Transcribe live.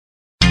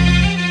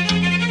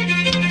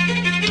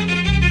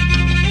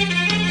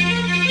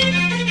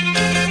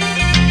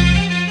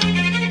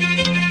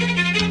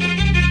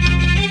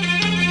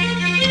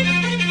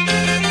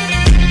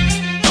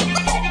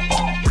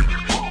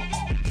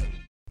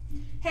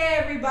Hey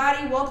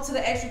everybody, welcome to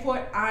the X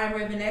Report. I'm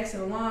Raven X,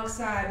 and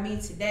alongside me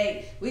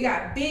today, we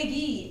got Big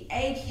E,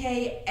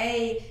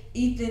 aka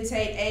Ethan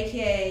Tate,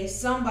 aka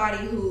somebody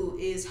who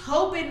is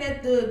hoping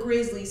that the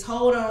Grizzlies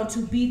hold on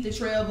to beat the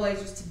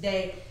Trailblazers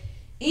today.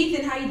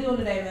 Ethan, how you doing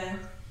today, man?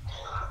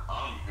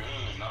 I'm good,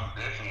 and I'm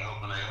definitely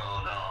hoping they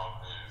hold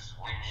on because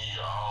we need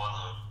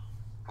all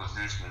the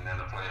positioning in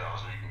the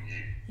playoffs we can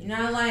get. You're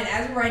not lying.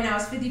 As of right now,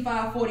 it's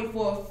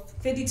 55-44,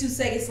 52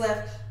 seconds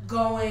left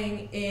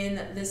going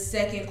in the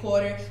second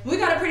quarter. We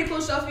got a pretty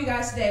cool show for you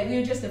guys today. We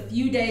are just a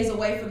few days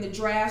away from the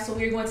draft, so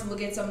we're going to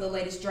look at some of the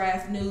latest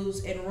draft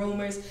news and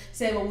rumors,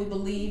 say what we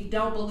believe,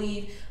 don't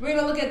believe. We're going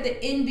to look at the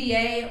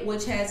NBA,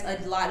 which has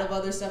a lot of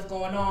other stuff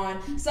going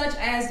on, such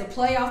as the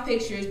playoff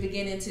picture is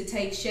beginning to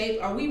take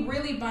shape. Are we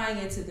really buying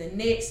into the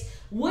Knicks?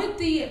 Would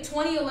the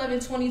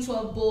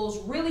 2011-2012 Bulls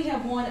really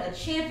have won a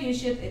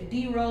championship if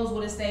D Rose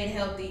would have stayed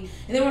healthy?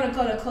 And then we're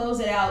going to close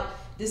it out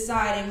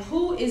deciding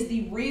who is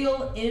the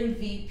real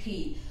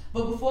MVP.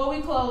 But before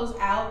we close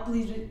out,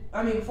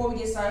 before we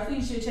get started,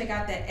 please should check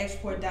out that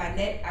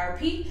export.net. I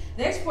repeat,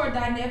 the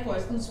export.net for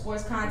exclusive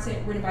sports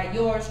content written by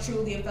yours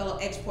truly and fellow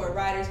export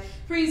writers.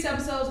 Previous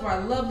episodes of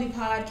our lovely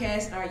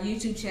podcast and our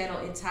YouTube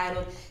channel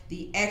entitled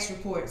The X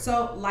Report.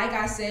 So, like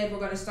I said, we're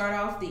going to start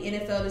off the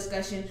NFL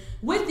discussion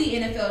with the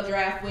NFL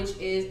draft, which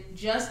is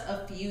just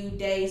a few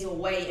days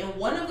away. And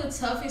one of the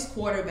toughest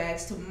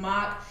quarterbacks to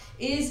mock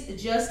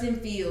is Justin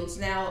Fields.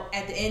 Now,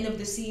 at the end of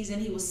the season,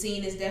 he was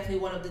seen as definitely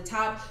one of the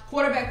top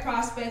quarterback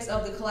prospects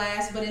of the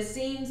class, but it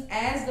seems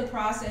as the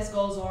process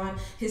goes on,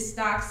 his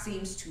stock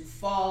seems to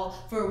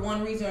fall for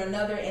one reason or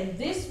another. And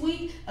this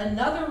week,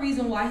 another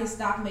reason why his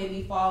stock may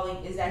be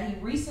falling is that he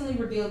recently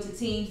revealed to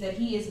teams that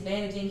he is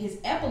managing his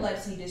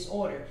epilepsy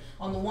disorder.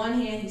 On the one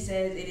hand, he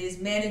says it is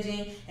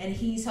managing, and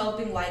he's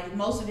hoping, like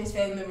most of his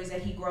family members,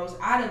 that he grows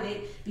out of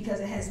it because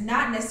it has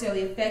not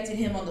necessarily affected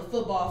him on the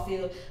football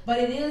field, but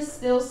it is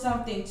still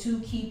something to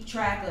keep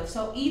track of.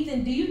 So,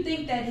 Ethan, do you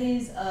think that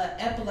his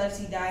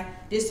epilepsy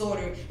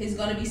disorder is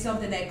going to be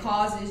something that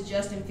causes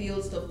Justin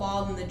Fields to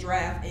fall in the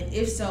draft, and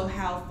if so,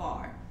 how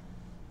far?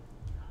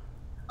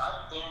 I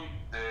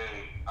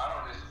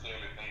don't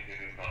necessarily think that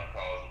it's going to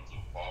cause him to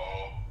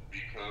fall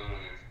because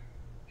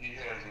he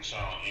hasn't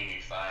shown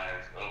any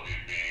signs of it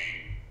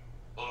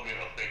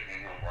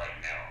affecting him right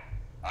now.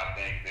 I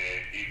think that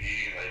it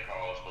is a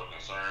cause for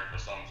concern for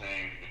some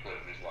teams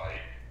because it's like,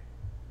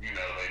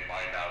 they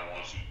might not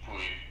want to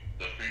put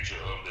the future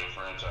of their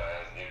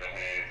franchise in the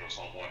hands of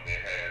someone that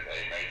has a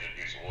major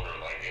disorder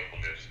like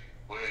epilepsy.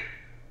 But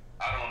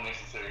I don't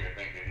necessarily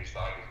think that his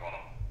stock is going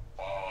to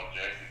fall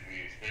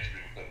drastically,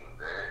 especially because of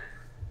that.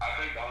 I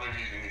think the only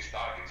reason his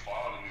stock is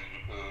falling is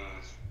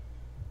because,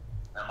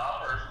 in my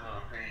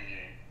personal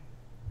opinion,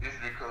 it's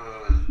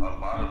because a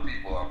lot of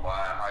people are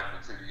buying hype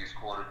into these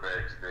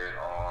quarterbacks that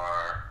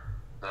are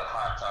the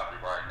hot topic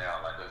right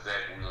now, like a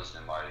Zach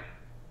Wilson. Like,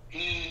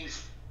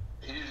 he's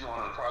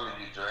going to probably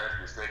get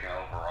drafted second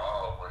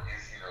overall, but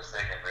he's the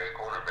second best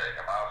quarterback.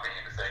 In my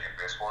opinion, the second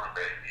best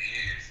quarterback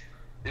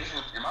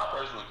in my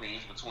personal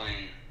opinion, it's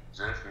between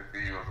Justin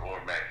Fields or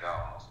Mac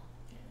Jones.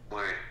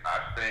 But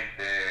I think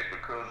that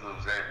because of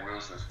Zach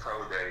Wilson's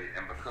pro day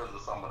and because of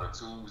some of the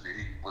tools that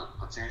he would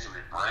potentially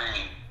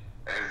bring,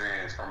 as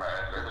in from an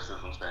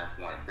athleticism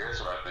standpoint, that's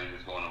what I think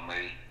is going to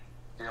make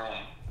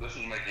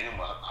making him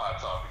a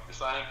hot topic. The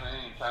same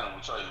thing kind of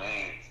with Trey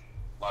Lance.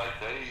 Like,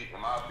 in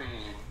my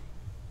opinion,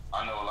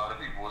 I know a lot of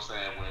people were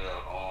saying,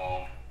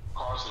 well,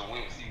 Carson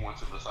Wentz, he went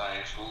to the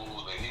same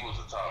schools and he was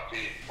a top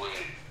pick, but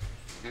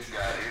this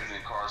guy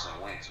isn't Carson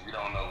Wentz. We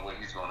don't know what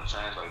he's going to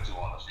translate to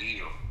on the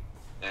field.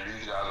 And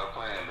these guys are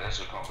playing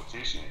lesser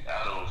competition.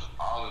 Out of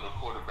all of the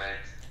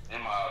quarterbacks,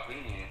 in my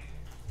opinion,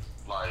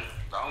 like,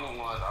 the only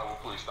ones I would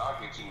put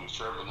stock into is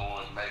Trevor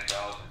Lawrence, Mac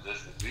Jones, and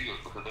Justin Fields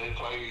because they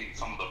played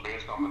some of the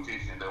best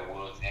competition there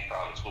was in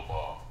college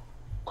football.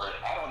 But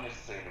I don't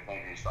necessarily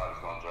think his stock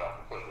is going to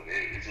drop because of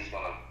it. It's just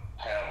going to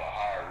have a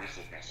higher risk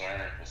of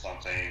concern for some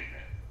teams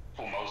than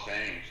for most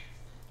teams.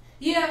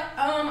 Yeah,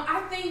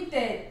 I think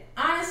that,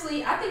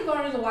 honestly, I think the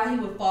only reason why he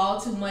would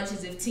fall too much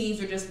is if teams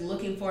were just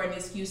looking for an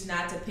excuse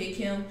not to pick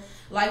him.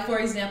 Like, for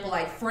example,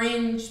 like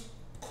fringe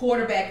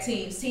quarterback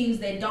teams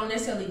that don't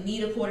necessarily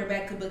need a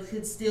quarterback but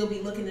could still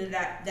be looking in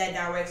that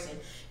direction.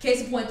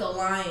 Case in point, the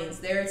Lions,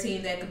 they're a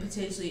team that could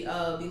potentially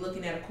be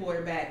looking at a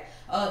quarterback.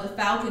 The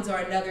Falcons are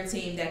another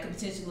team that could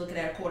potentially look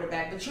at a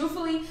quarterback. But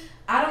truthfully,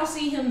 I don't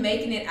see him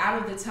making it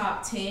out of the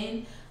top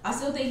 10. I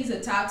still think he's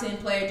a top 10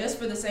 player just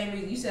for the same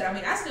reason you said. I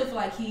mean, I still feel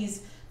like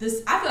he's the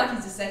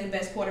second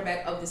best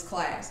quarterback of this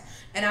class.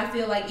 And I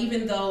feel like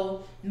even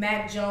though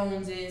Mac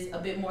Jones is a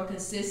bit more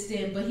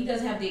consistent, but he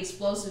doesn't have the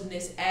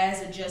explosiveness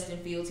as a Justin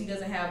Fields. He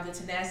doesn't have the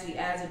tenacity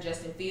as a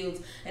Justin Fields.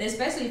 And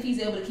especially if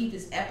he's able to keep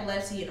his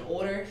epilepsy in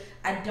order,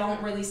 I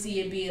don't really see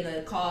it being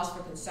a cause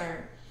for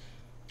concern.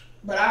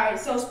 But all right,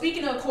 so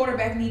speaking of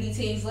quarterback needy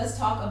teams, let's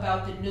talk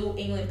about the New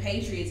England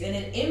Patriots. And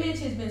an image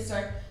has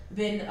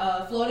been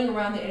floating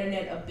around the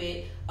internet a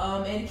bit,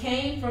 and it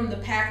came from the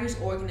Packers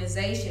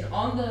organization.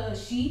 On the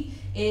sheet,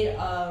 it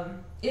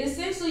it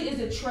essentially is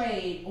a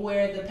trade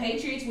where the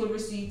Patriots would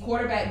receive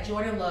quarterback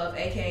Jordan Love,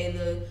 aka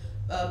the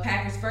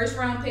Packers' first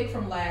round pick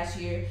from last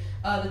year,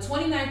 the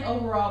 29th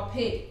overall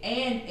pick,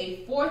 and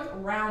a fourth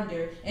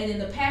rounder, and then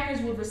the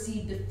Packers would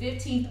receive the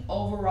 15th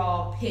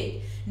overall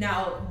pick.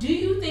 Now, do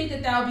you think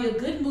that that would be a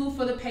good move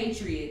for the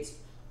Patriots,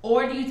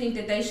 or do you think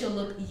that they should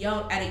look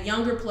at a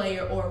younger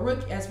player or a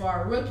rookie, as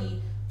far as a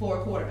rookie,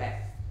 for a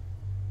quarterback?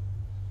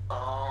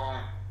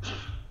 I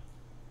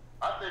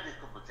think it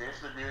could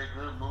potentially be a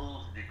good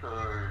move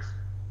because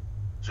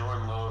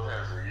Jordan Love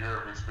has a year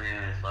of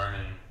experience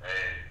learning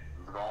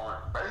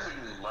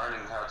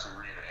how to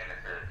read an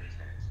NFL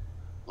defense.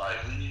 Like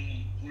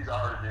he's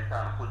already been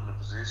kind of put in a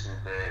position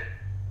that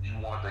you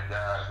want the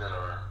guys that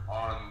are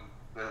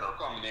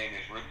coming in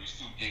as rookies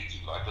to get to.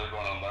 Like they're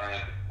going to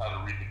learn how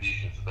to read the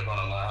defense. They're going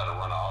to learn how to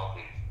run an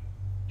offense.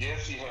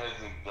 Yes, he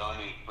hasn't done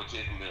it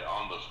particularly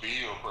on the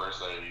field per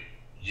se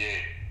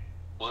yet,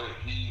 but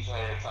he's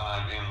had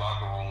time in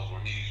locker rooms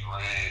where he's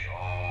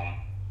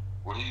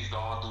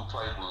gone through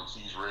playbooks,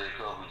 he's read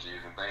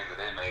coverages and things of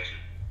that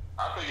nature.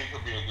 I think it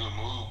could be a good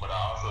move, but I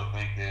also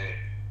think that,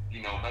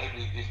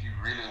 maybe if you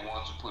really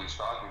want to put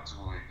stock into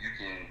it, you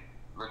can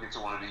look into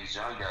one of these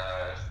young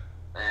guys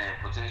and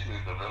potentially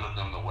develop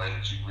them the way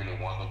that you really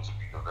want them to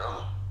be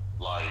developed.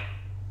 Like,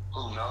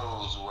 who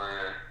knows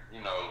where,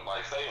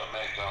 like say a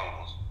Mac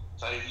Jones,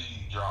 say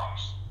he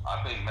drops.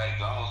 I think Mac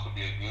Jones could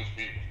be a good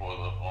fit for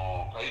the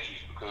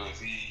Patriots because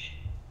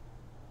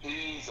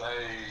he's a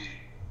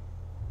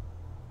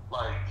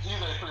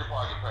free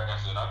pocket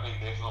passer, and I think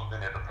that's something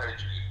that the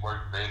Patriots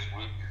work best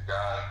with is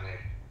guys that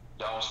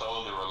don't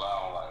solely rely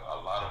on like a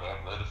lot of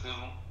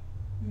athleticism.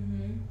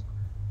 Mm-hmm.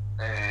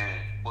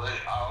 But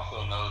I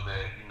also know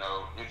that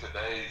in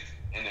today's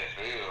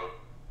NFL,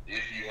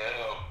 if you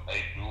have a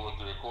dual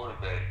threat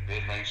quarterback,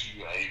 that makes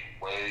you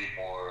a way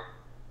more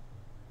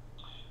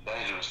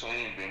dangerous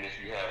team than if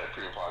you had a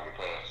pure pocket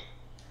passer.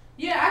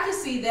 Yeah, I can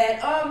see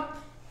that. I'm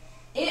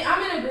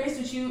in agreement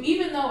with you.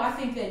 Even though I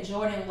think that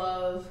Jordan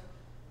Love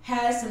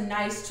has some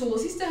nice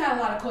tools, he still had a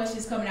lot of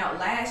questions coming out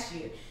last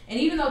year. And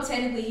even though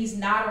technically he's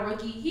not a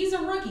rookie, he's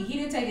a rookie. He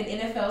didn't take an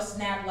NFL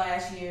snap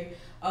last year.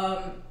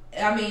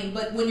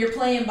 But when you're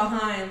playing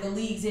behind the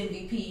league's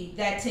MVP,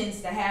 that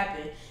tends to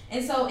happen.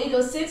 And so it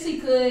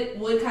essentially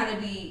would kind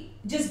of be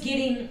just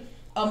getting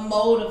a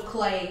mold of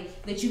clay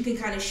that you can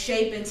kind of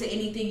shape into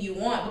anything you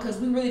want, because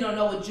we really don't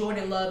know what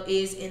Jordan Love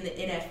is in the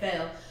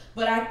NFL.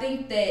 But I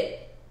think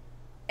that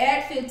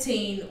at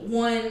 15,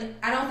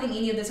 I don't think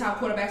any of the top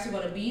quarterbacks are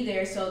going to be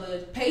there, so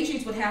the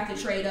Patriots would have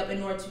to trade up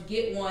in order to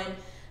get one,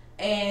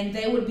 and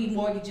they would be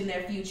mortgaging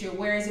their future.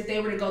 Whereas if they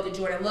were to go the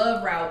Jordan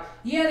Love route,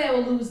 yeah, they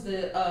would lose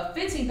the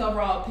 15th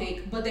overall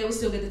pick, but they would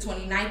still get the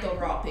 29th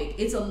overall pick.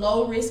 It's a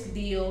low-risk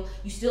deal.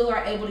 You still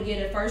are able to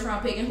get a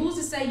first-round pick, and who's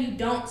to say you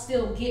don't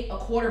still get a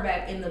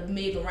quarterback in the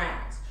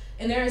mid-rounds?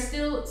 And there is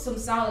still some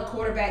solid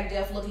quarterback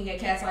depth looking at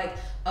cats like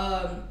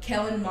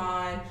Kellen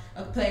Mond,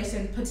 a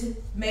person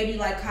maybe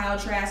like Kyle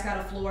Trask out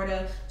of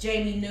Florida,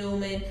 Jamie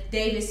Newman,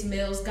 Davis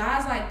Mills,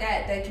 guys like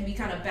that can be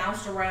kind of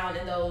bounced around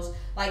in those,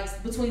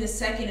 like between the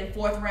second and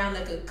fourth round,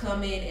 that could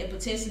come in and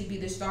potentially be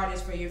the starters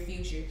for your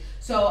future.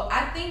 So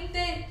I think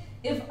that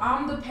if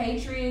I'm the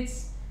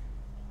Patriots,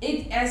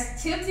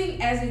 as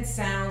tempting as it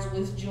sounds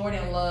with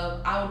Jordan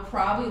Love, I would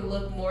probably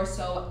look more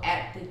so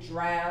at the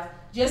draft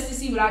just to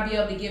see what I'd be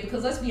able to get,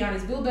 because let's be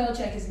honest, Bill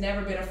Belichick has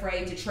never been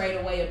afraid to trade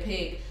away a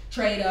pick,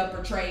 trade up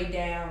or trade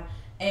down,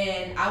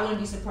 and I wouldn't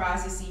be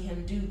surprised to see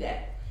him do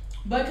that.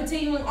 But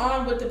continuing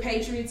on with the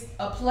Patriots,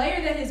 a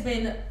player that has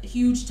been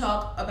huge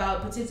talk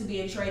about potentially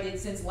being traded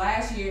since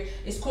last year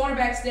is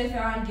cornerback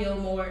Stephon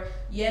Gilmore.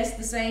 Yes,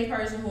 the same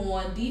person who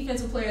won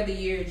Defensive Player of the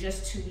Year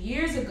just 2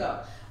 years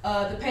ago.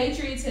 The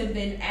Patriots have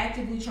been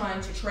actively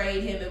trying to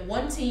trade him, and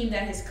one team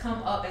that has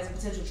come up as a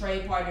potential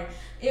trade partner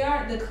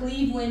are the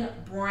Cleveland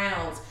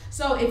Browns.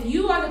 So if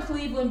you are the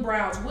Cleveland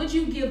Browns, would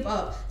you give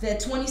up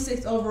that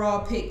 26th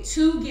overall pick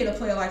to get a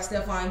player like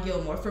Stephon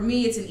Gilmore? For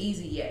me, it's an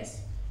easy yes.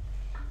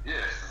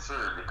 Yes,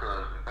 sir,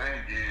 because the thing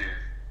is,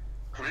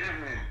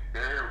 Cleveland,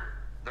 their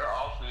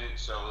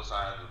offense shows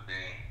signs of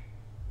being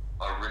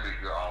a really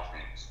good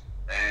offense.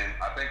 And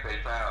I think they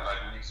found, like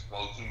we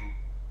spoke to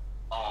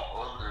on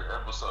earlier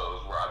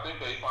episodes, where I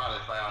think they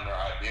finally found their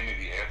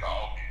identity as an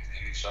offense,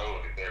 and it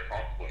showed that they're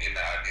comfortable in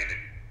the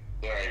identity.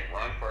 They're a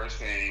run-first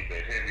team,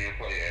 they're heavy in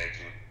play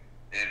action,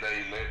 and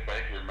they let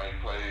Baker make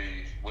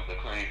plays with the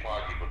clean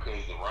pocket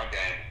because the run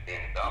game has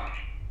been dominant.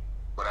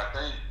 But I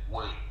think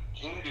what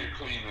hindered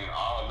Cleveland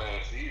all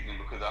last season,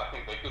 because I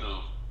think they could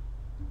have,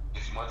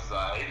 as much as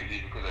I hated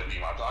it because they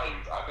beat my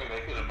Titans, I think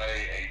they could have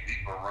made a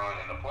deeper run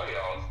in the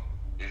playoffs,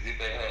 is if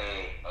they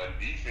had a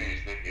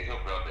defense that could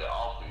help out their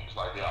offense.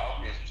 Like, their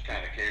offense was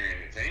kind of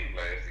carrying the team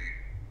last season.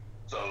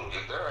 So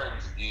if they're able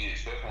to get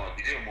Stephon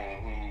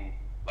Gilmore, who,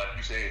 like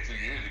you said 2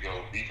 years ago,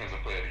 Defensive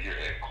Player of the Year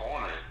at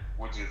corner,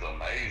 which is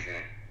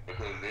amazing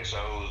because it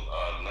shows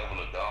a level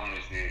of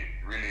dominance that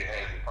really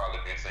hasn't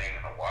probably been seen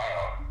in a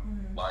while.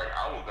 Mm-hmm. Like,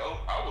 I would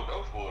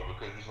go for it,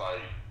 because it's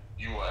like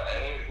you would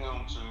add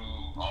him to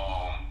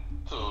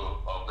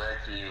a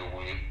backfield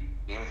with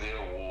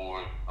Denzel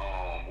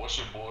what's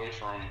your boy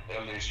from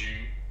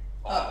LSU?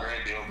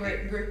 Grant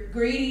Delpit.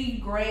 Greedy,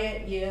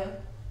 Grant, yeah.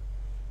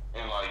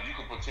 And like you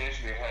could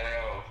potentially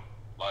have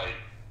like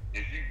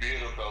if you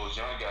build up those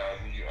young guys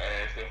and you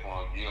add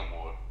Stephon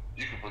Gilmore,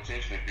 you could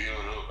potentially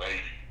build up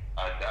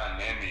a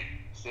dynamic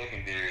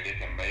secondary that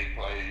can make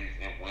plays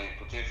and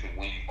potentially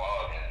win you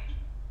ball games.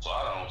 So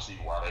I don't see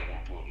why they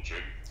won't pull the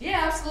trigger.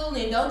 Yeah,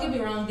 absolutely. And don't get me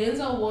wrong,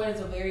 Denzel Ward is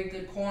a very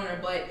good corner,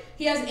 but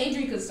he has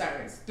injury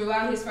concerns.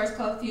 Throughout his first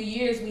few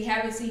years, we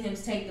haven't seen him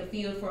take the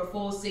field for a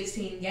full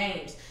 16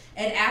 games.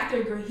 And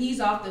after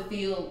he's off the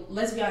field,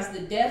 let's be honest,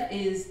 the depth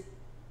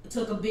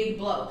took a big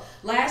blow.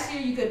 Last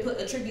year, you could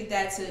attribute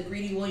that to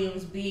Greedy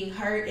Williams being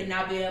hurt and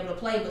not being able to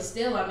play, but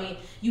still, I mean,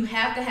 you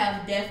have to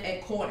have depth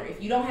at corner.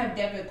 If you don't have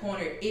depth at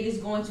corner, it is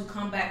going to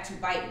come back to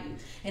bite you.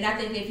 And I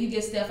think if you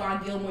get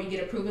Stephon Gilmore, you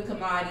get a proven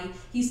commodity.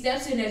 He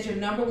steps in as your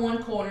number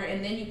one corner,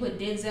 and then you put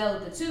Denzel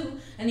at the 2,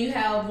 and you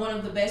have one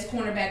of the best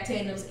cornerback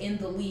tandems in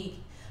the league.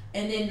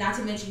 And then, not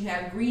to mention, you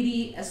have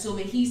Greedy,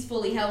 assuming he's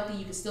fully healthy.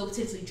 You can still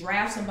potentially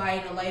draft somebody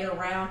in a later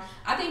round.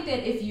 I think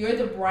that if you're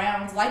the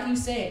Browns, like you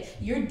said,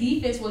 your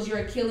defense was your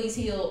Achilles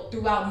heel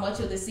throughout much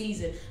of the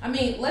season. I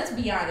mean, let's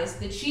be honest.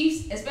 The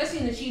Chiefs, especially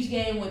in the Chiefs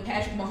game when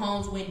Patrick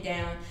Mahomes went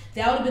down,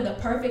 that would have been the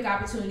perfect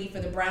opportunity for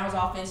the Browns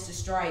offense to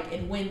strike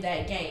and win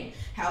that game.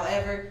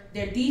 However,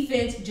 their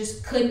defense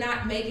just could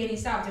not make any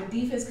stops. Their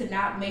defense could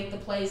not make the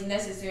plays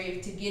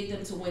necessary to get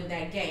them to win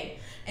that game.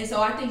 And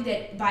so I think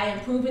that by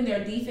improving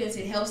their defense,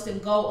 it helps them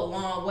go a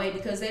long way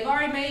because they've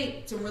already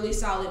made some really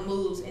solid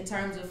moves in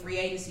terms of free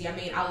agency. I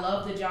mean, I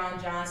love the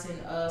John Johnson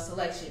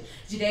selection.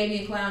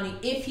 Jadeveon Clowney,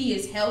 if he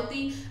is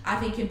healthy, I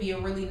think can be a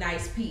really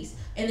nice piece.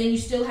 And then you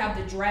still have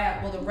the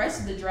draft, well, the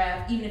rest of the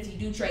draft, even if you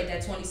do trade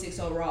that 26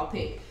 overall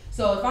pick.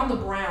 So if I'm the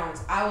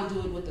Browns, I would do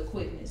it with the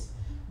quickness.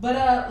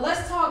 But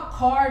let's talk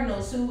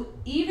Cardinals, who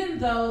even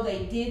though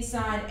they did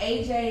sign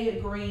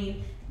A.J.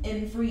 Green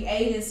in free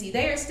agency,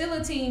 they are still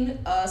a team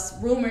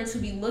rumored to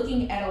be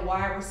looking at a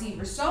wide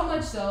receiver, so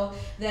much so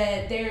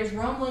that there's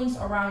rumblings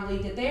around the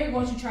league that they are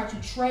going to try to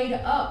trade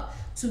up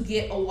to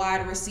get a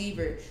wide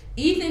receiver.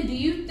 Ethan, do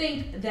you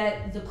think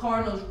that the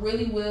Cardinals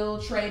really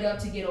will trade up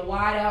to get a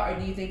wide out, or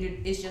do you think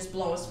that it's just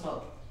blowing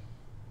smoke?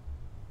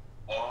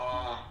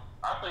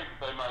 I think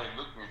they might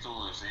look into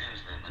it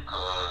seriously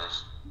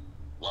because,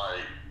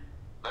 like,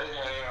 they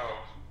have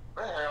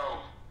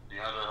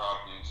DeAndre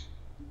Hopkins.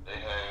 They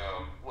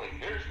have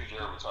Derek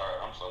Fitzgerald retired.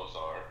 I'm so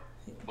sorry,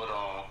 but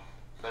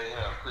they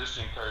have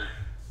Christian Kirk.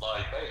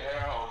 Like they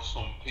have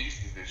some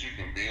pieces that you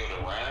can build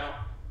around.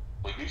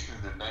 But this is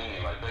the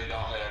thing, like they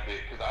don't have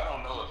it because I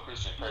don't know if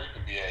Christian Kirk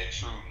can be a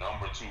true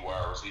number 2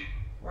 wide receiver.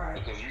 Right.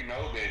 Because we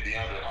know that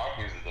DeAndre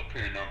Hopkins is a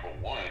pure number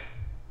 1.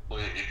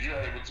 But if you're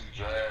able to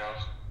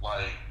draft,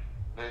 like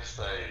let's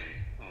say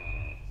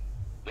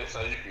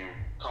you can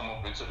come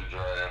up into the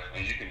draft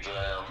and you can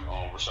draft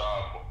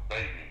Rashad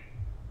Bateman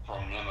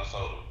from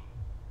Minnesota.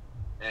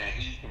 And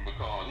he can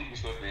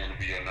step in to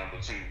be a number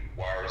 2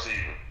 wide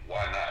receiver.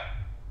 Why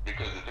not?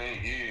 Because the thing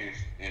is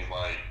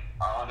like,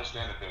 I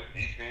understand that their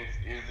defense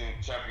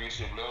isn't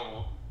championship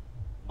level,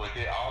 but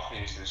their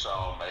offense has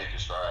shown major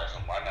strides.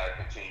 And why not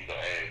continue to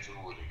add to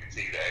it and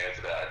continue to add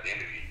to the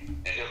identity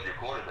and help your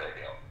quarterback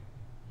out?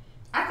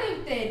 I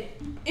think that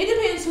it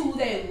depends who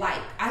they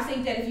like. I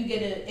think that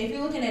if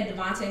you're looking at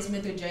Devontae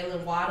Smith or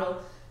Jalen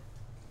Waddle,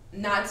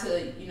 not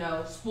to,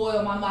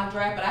 spoil my mock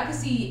draft, but I could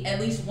see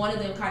at least one of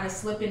them kind of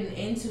slipping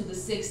into the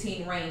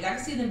 16 range. I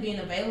could see them being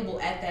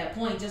available at that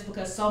point just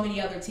because so many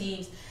other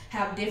teams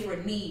have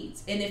different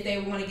needs. And if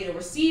they want to get a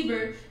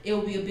receiver, it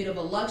would be a bit of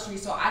a luxury.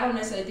 So I don't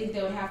necessarily think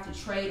they would have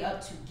to trade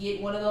up to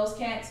get one of those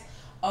cats.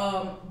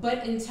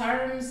 But in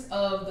terms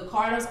of the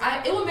Cardinals,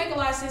 it would make a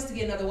lot of sense to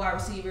get another wide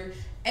receiver.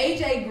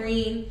 A.J.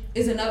 Green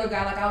is another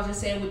guy, like I was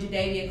just saying with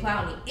Jadeveon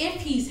Clowney.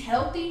 If he's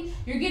healthy,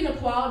 you're getting a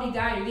quality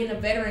guy. You're getting a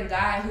veteran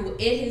guy who,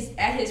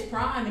 at his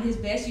prime, in his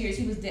best years,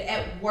 he was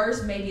at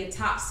worst maybe a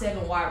top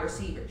 7 wide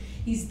receiver.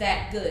 He's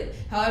that good.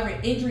 However,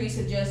 injuries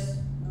have just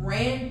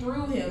ran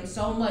through him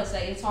so much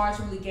that it's hard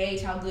to really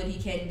gauge how good he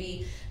can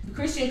be.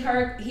 Christian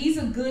Kirk, he's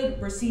a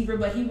good receiver,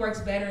 but he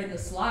works better in the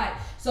slot.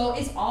 So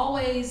it's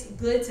always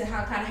good to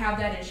kind of have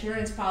that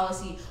insurance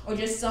policy or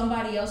just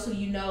somebody else who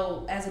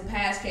as a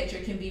pass catcher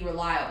can be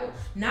reliable.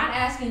 Not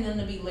asking them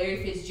to be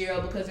Larry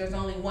Fitzgerald because there's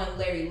only one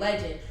Larry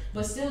Legend,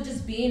 but still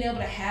just being able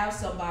to have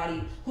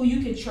somebody who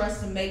you can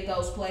trust to make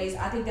those plays.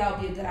 I think that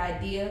would be a good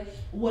idea.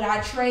 Would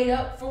I trade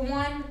up for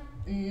one?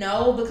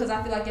 No, because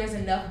I feel like there's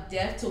enough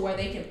depth to where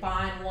they can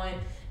find one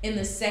in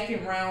the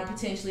second round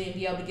potentially and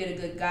be able to get a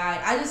good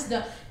guy. I just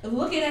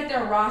looking at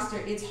their roster,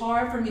 it's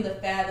hard for me to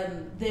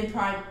fathom them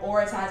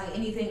prioritizing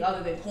anything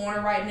other than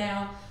corner right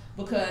now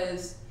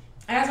because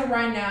as of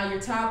right now, your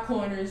top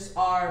corners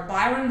are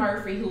Byron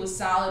Murphy, who is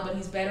solid, but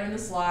he's better in the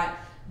slot,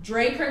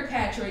 Dre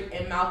Kirkpatrick,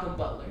 and Malcolm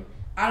Butler.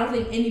 I don't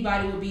think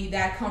anybody would be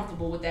that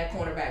comfortable with that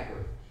cornerback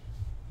group.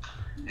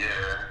 Yeah,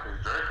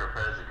 because Dre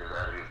Kirkpatrick is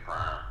out of his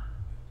prime.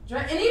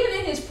 And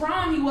even in his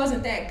prime, he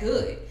wasn't that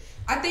good.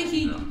 I think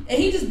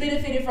he just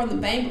benefited from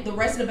the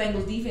rest of the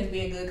Bengals defense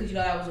being good because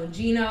that was with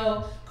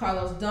Geno,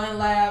 Carlos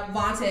Dunlap,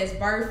 Vontaze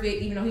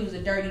Burfict. Even though he was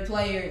a dirty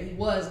player, he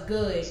was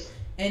good,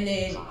 and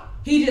then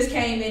he just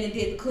came in and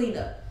did the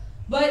cleanup.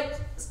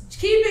 But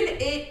keeping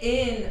it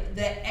in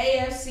the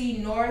AFC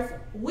North,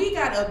 we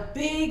got a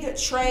big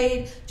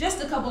trade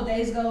just a couple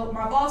days ago.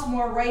 My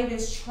Baltimore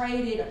Ravens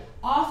traded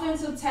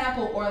offensive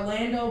tackle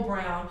Orlando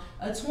Brown,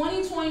 a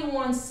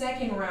 2021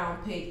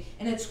 second-round pick,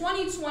 and a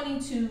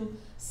 2022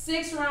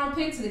 sixth-round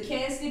pick to the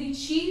Kansas City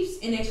Chiefs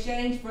in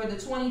exchange for the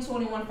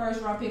 2021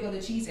 first-round pick of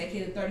the Chiefs,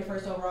 aka the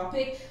 31st overall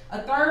pick,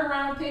 a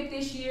third-round pick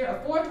this year,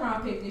 a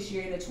fourth-round pick this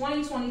year, and a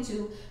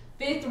 2022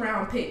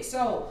 fifth-round pick.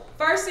 So,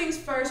 first things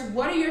first,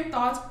 what are your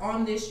thoughts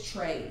on this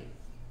trade?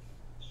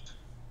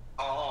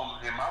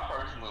 In my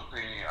personal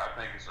opinion, I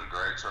think it's a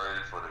great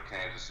trade for the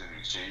Kansas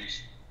City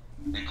Chiefs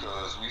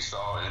because we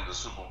saw in the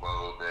Super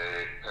Bowl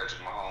that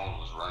Patrick Mahomes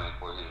was running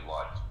for his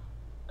life,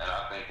 and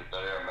I think that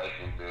they're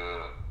making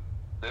the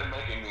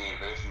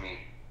investment.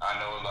 I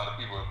know a lot of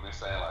people have been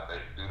saying like,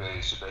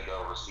 should they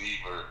go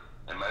receiver,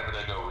 and maybe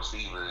they go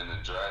receiver in the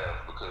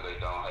draft because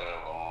they don't have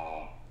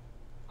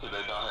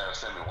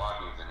Sammy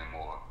Watkins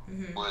anymore.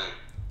 Mm-hmm. But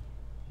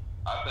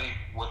I think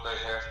what they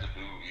have to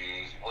do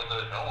is what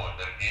they're doing.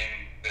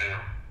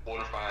 They're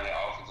fortifying the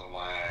offensive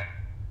line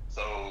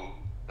so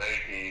they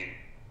can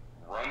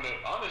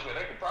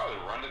they could probably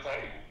run the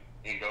table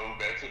and go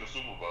back to the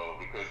Super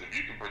Bowl, because if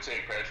you can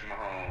protect Patrick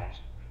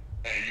Mahomes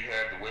and you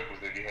have the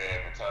weapons that you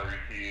have in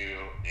Tyreek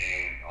Hill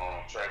and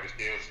Travis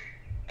Kelce,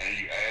 and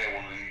you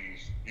add one of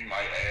these, you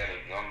might add a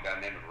young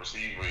dynamic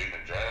receiver in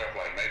the draft,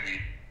 like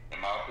maybe, in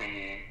my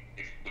opinion,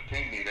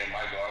 depending, they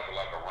might go after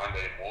like a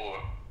Rondé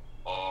Moore,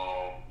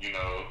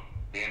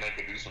 then they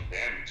could do some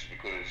damage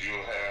because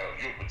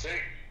you'll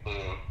protect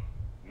the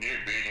near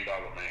 $1 billion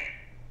man.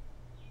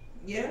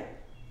 Yeah,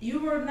 you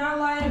were not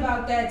lying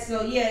about that.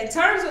 So yeah, in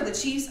terms of the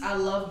Chiefs, I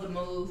love the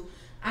move.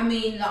 I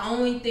mean, the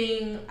only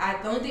thing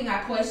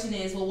I question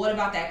is, well, what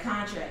about that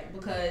contract?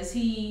 Because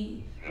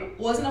he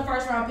wasn't a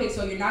first-round pick,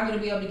 so you're not going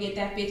to be able to get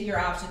that fifth-year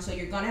option, so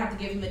you're going to have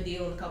to give him a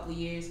deal in a couple of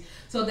years.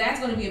 So that's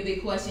going to be a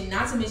big question,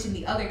 not to mention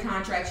the other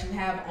contracts you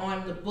have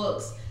on the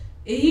books.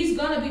 He's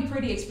going to be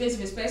pretty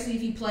expensive, especially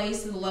if he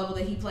plays to the level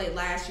that he played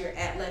last year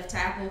at left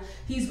tackle.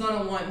 He's going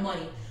to want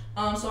money.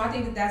 So I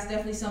think that's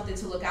definitely something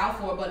to look out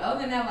for. But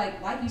other than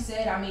that, like you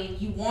said, I mean,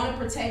 you want to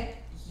protect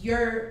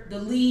the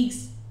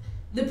league's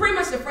pretty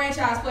much the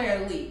franchise player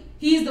of the league.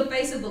 He's the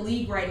face of the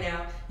league right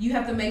now. You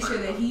have to make sure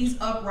that he's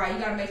upright. You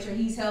got to make sure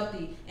he's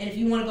healthy. And if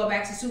you want to go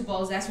back to Super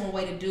Bowls, that's one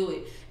way to do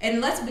it.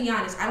 And let's be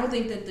honest, I don't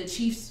think that the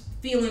Chiefs'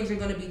 feelings are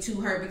going to be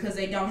too hurt because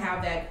they don't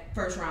have that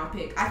first-round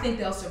pick. I think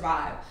they'll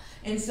survive.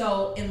 And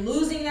so in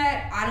losing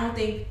that, I don't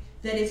think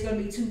that it's going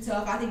to be too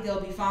tough. I think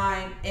they'll be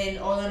fine. And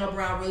Orlando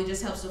Brown really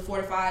just helps to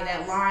fortify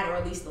that line, or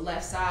at least the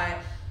left side.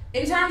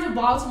 In terms of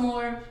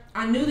Baltimore,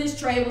 I knew this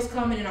trade was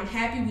coming, and I'm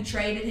happy we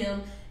traded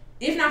him.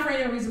 If not for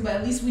any reason, but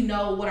at least we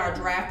know what our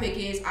draft pick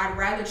is. I'd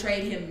rather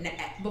trade him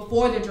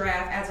before the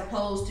draft as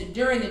opposed to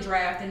during the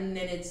draft, and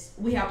then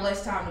we have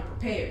less time to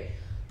prepare.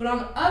 But on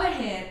the other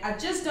hand, I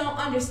just don't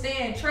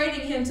understand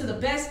trading him to the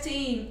best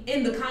team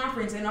in the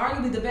conference and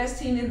arguably the best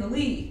team in the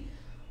league.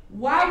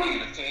 Why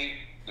would the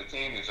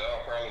team that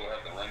y'all probably would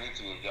have to run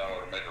into if y'all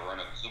were to make a run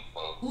at the Super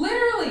Bowl?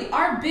 Literally,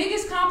 our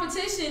biggest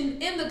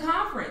competition in the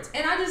conference.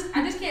 And I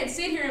just can't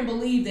sit here and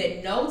believe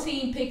that no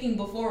team picking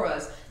before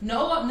us,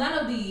 none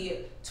of the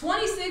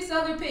 26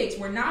 other picks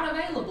were not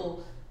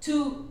available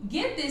to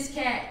get this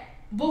cat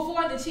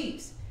before the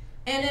Chiefs.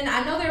 And then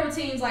I know there were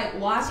teams like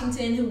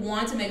Washington who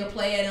wanted to make a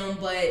play at him,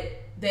 but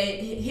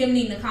him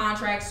needing a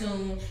contract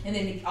soon, and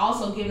then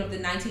also giving up the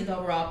 19th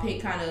overall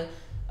pick kind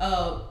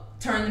of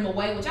turned them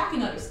away, which I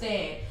can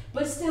understand.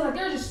 But still, like,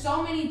 there's just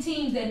so many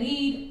teams that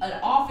need an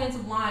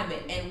offensive lineman,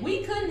 and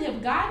we couldn't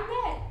have gotten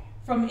that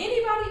from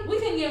anybody. We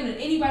couldn't get them to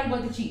anybody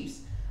but the Chiefs.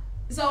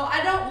 So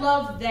I don't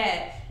love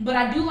that, but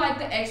I do like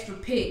the extra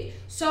pick.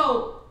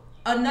 So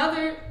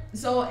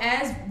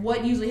as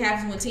what usually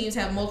happens when teams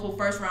have multiple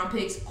first-round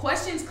picks,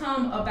 questions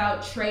come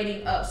about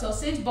trading up. So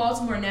since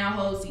Baltimore now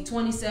holds the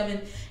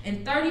 27th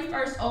and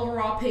 31st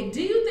overall pick,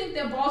 do you think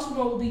that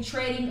Baltimore will be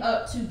trading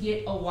up to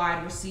get a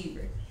wide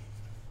receiver?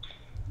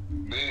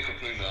 Being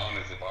completely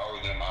honest, if I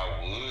were them,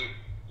 I would.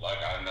 Like,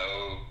 I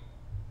know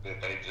that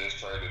they just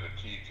traded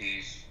a key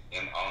piece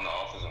on the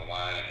offensive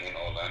line in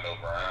Orlando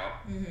Brown.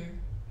 Mm-hmm.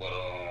 But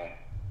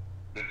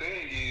the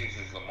thing is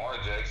Lamar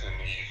Jackson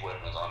needs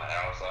weapons on the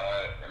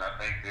outside, and I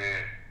think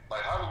that,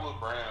 like, Hollywood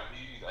Brown,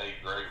 he's a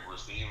great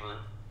receiver,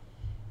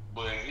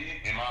 but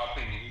in my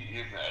opinion,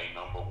 he isn't a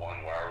number one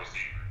wide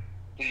receiver.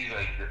 He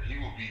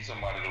will be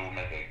somebody that will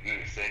make a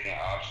good second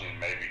option,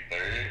 maybe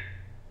third.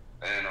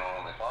 And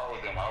if I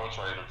were them, I would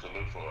trade him to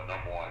look for a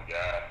number one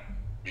guy,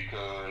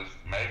 because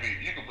maybe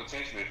you could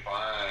potentially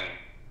find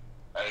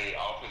a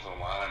offensive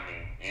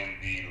lineman in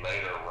the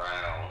later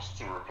rounds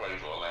to replace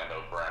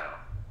Orlando Brown.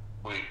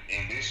 But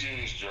in this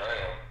year's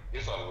draft,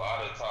 it's a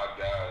lot of top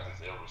guys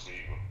that's a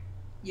receiver.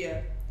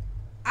 Yeah.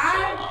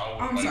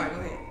 I'm sorry,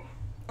 go ahead.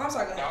 I'm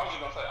sorry, go ahead. I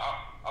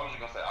was just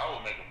gonna say I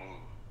would make a move.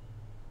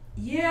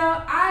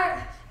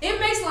 Yeah, it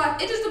makes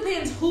like it just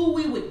depends who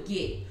we would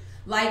get.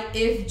 Like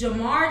if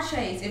Jamar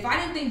Chase, if I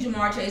didn't think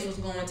Jamar Chase was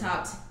going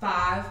top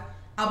five,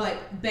 I'd be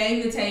like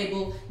bang the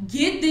table,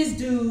 get this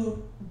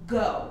dude,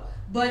 go.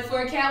 But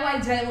for a cat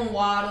like Jalen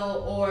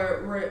Waddle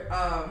or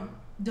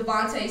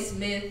Devontae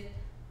Smith,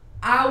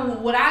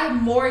 would I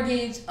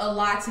mortgage a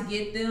lot to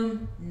get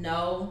them?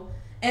 No.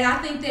 And I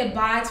think that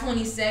by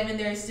 27,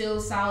 there's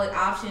still solid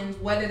options,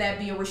 whether that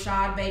be a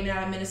Rashad Bateman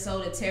out of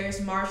Minnesota, Terrace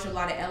Marshall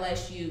out of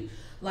LSU.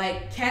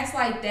 Like, cats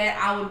like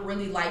that, I would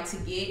really like to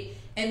get.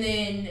 And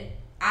then,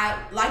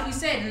 like you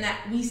said, and that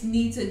we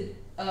need to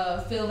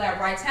fill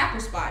that right tackle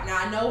spot. Now,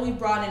 I know we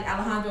brought in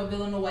Alejandro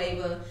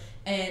Villanueva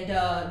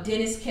and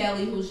Dennis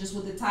Kelly, who was just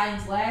with the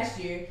Titans last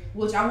year,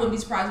 which I wouldn't be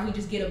surprised if we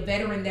just get a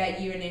veteran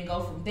that year and then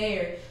go from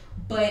there.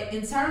 But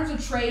in terms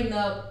of trading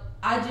up,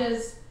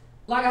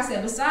 like I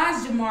said,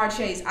 besides Jamar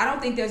Chase, I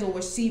don't think there's a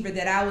receiver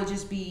that I would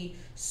just be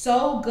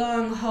so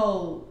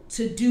gung-ho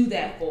to do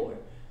that for.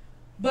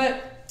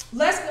 But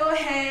let's go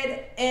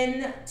ahead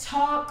and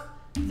talk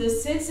the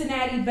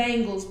Cincinnati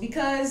Bengals,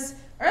 because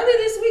early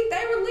this week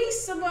they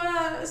released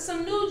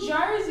some new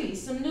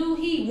jerseys, some new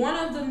heat. One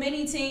of the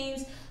many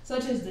teams,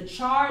 such as the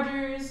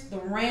Chargers, the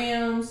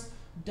Rams,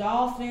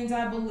 Dolphins,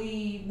 I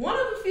believe, one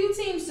of the few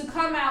teams to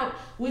come out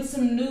with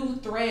some new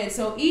threads.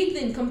 So,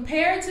 Ethan,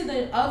 compared to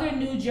the other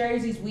new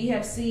jerseys we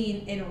have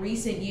seen in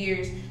recent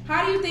years,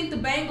 how do you think the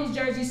Bengals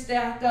jerseys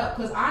stack up?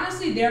 Because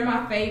honestly, they're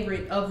my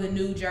favorite of the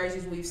new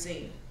jerseys we've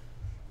seen.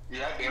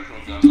 Yeah, I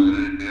definitely gonna say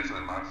they're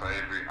definitely my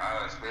favorite.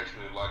 I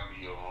especially like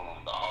the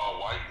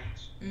all white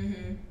ones.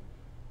 Mm-hmm.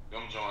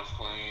 Them joints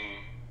clean,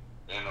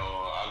 and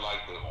I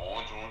like the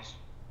orange ones.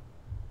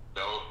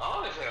 Though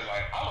honestly, I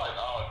like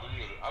all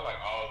three. I like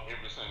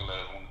every single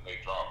last one that they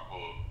drop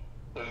for,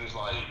 cause it's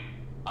like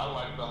I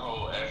like the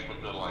whole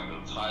aspect of like the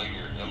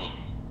tiger element.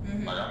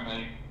 Mm-hmm.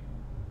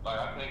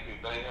 I think that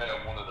they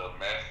have one of the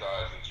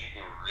mascots that you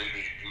can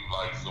really do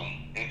like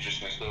some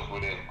interesting stuff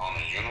with it on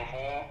the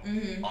uniform.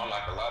 Mm-hmm.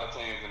 Unlike a lot of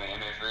teams in the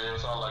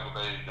NFL, so I like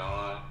what they've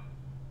done.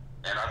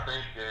 And I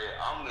think that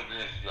I'm gonna agree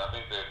with you. I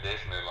think they're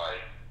definitely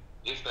like,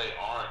 if they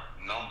aren't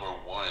number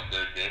one,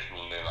 they're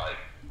definitely like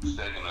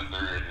second or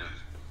third as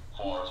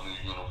far as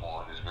new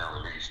uniform that's been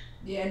released.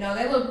 Yeah, no,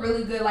 they look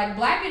really good. Like,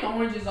 black and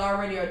orange is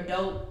already a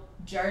dope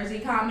jersey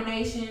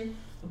combination,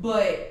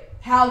 but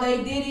how they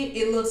did it,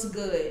 it looks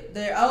good.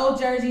 Their old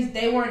jerseys,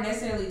 they weren't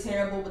necessarily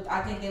terrible, but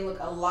I think they look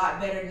a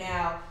lot better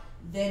now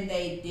than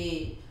they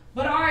did.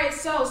 But all right,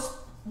 so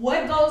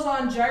what goes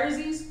on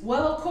jerseys?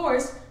 Well, of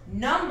course,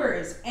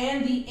 numbers.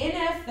 And the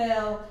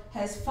NFL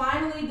has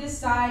finally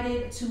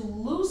decided to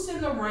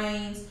loosen the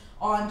reins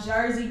on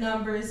jersey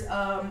numbers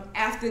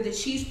after the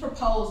Chiefs'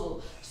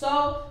 proposal.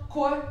 So,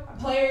 court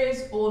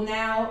players will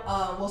now,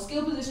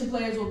 skill position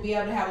players will be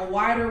able to have a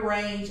wider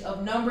range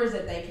of numbers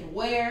that they can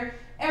wear.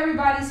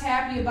 Everybody's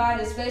happy about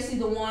it, especially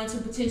the ones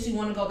who potentially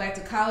want to go back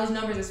to college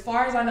numbers. As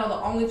far as I know,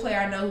 the only player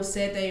I know who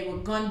said they were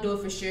going to do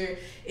it for sure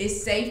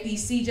is safety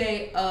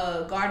C.J.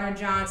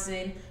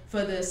 Gardner-Johnson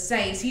for the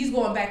Saints. He's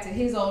going back to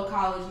his old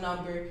college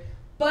number.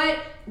 But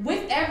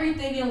with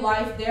everything in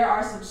life, there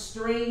are some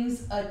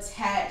strings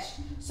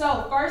attached.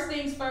 So first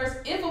things first,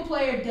 if a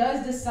player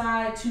does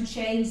decide to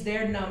change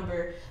their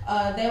number,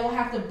 they will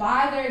have to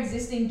buy their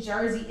existing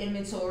jersey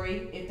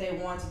inventory if they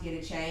want to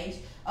get a change.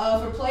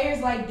 For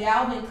players like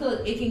Dalvin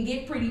Cook, it can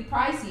get pretty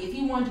pricey. If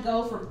he wanted to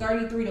go from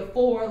 33 to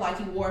 4, like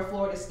he wore at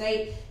Florida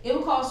State, it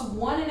would cost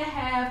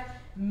 $1.5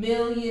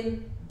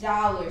 million.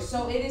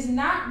 So it is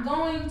not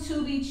going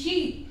to be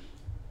cheap.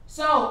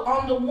 So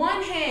on the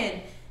one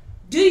hand,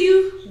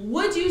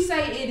 would you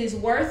say it is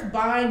worth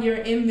buying your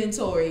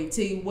inventory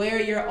to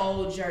wear your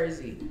old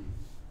jersey?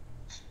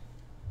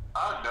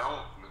 I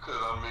don't, because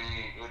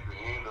at the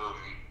end of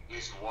it,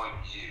 it's 1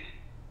 year.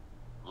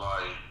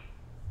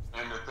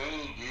 And the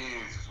thing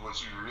is what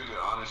you really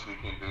honestly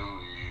can do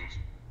is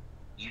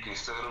you can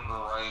set up an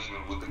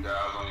arrangement with the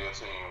guys on your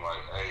team,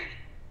 like, hey,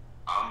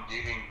 I'm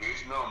getting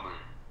this number,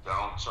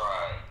 don't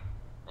try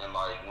it. And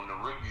when the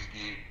rookies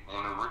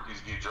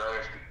get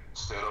drafted,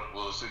 set up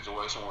a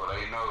situation where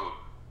they know,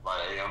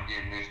 hey, I'm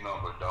getting this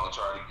number, don't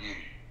try to get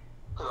it.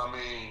 Because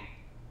paying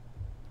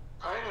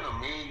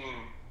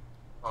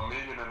 $1.5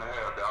 million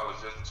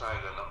just to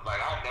change that number.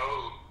 I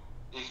know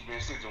it's been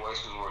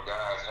situations where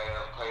guys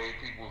have paid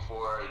people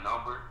for a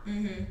number,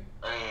 mm-hmm.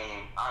 and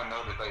I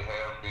know that they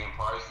have been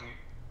pricey,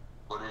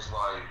 but it's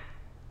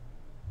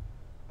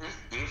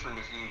different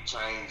if you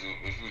changing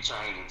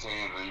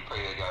teams and you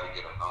pay a guy to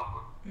get a number.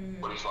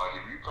 Mm-hmm. But it's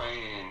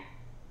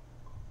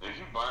if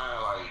you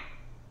buying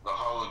the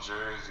whole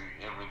jersey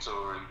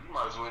inventory, you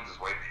might as well just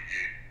wait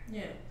a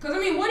year. Yeah, because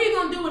what are you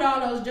gonna do with all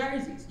those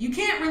jerseys? You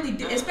can't really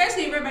do,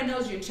 especially if everybody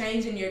knows you're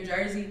changing your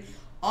jersey.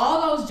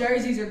 All those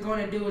jerseys are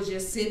gonna do is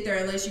just sit there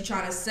unless you're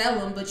trying to sell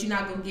them, but you're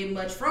not gonna get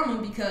much from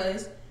them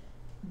because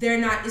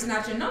it's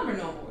not your number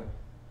no more.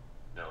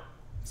 No.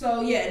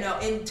 So yeah, no.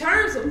 In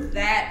terms of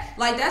that,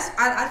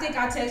 I think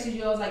I texted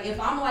you. I was like, if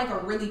I'm a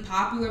really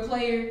popular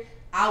player,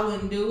 I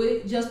wouldn't do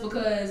it just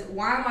because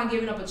why am I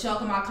giving up a chunk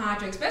of my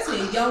contract,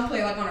 especially a young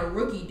player like on a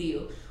rookie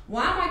deal?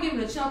 Why am I giving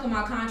a chunk of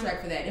my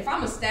contract for that? If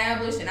I'm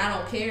established and I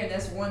don't care,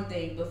 that's one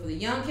thing. But for the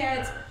young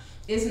cats,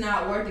 it's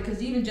not worth it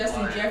because even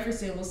Justin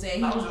Jefferson was saying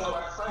he was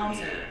going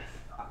to.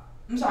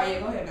 I'm sorry, yeah,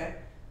 go ahead, man.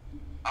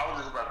 I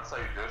was just about to say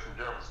Justin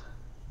Jefferson.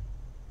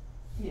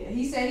 Yeah,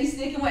 he said he's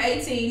sticking with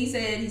 18. He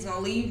said he's going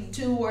to leave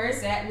 2 where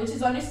it's at, which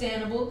is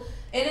understandable.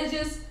 And it's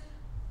just,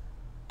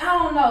 I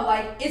don't know,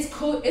 like, it's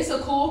cool. It's a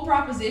cool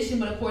proposition,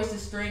 but of course the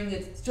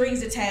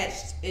strings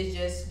attached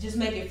is just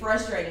make it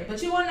frustrating.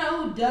 But you want to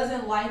know who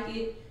doesn't like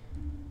it?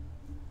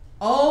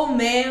 Old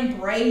man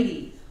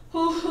Brady,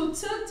 who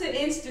took to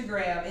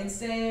Instagram and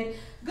said,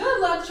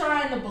 good luck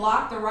trying to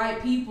block the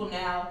right people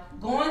now.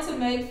 Going to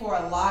make for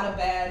a lot of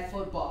bad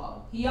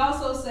football. He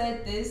also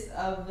said this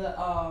of the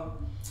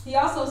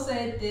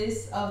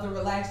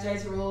relaxed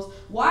jersey rules.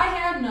 Why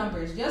have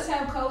numbers? Just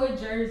have colored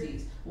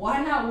jerseys.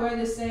 Why not wear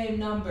the same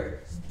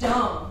number?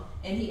 Dumb.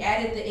 And he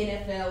added the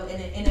NFL and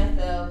the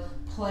NFL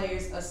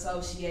Players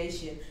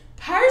Association.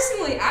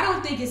 Personally, I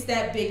don't think it's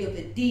that big of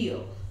a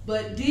deal.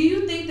 But do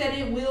you think that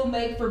it will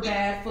make for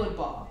bad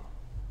football?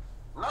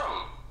 No.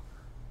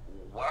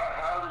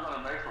 How is it going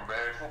to make for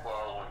bad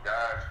football when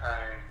guys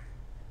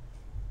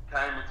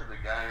came into the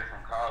game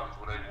from college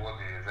where they wore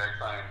the exact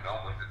same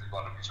numbers that they're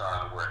going to be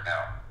trying to wear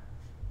now?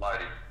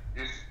 Like,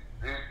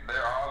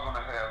 they're all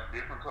going to have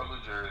different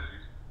colored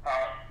jerseys.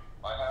 How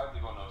is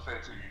it going to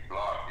affect who you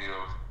block if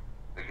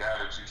the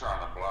guy that you're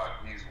trying to block,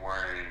 he's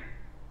wearing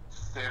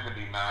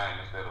 79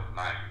 instead of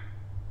 90?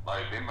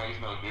 Like, it makes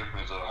no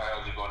difference. Or how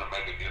is it going to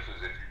make a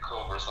difference if you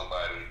cover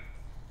somebody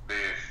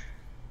that's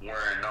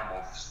wearing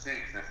number 6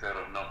 instead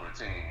of number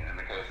 10 in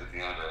the case of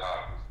DeAndre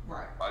Hopkins?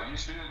 Right. Like, you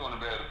still going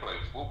to be able to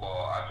play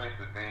football. I think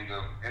the thing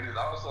of, and it's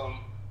also,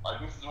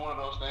 like, this is one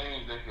of those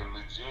things that can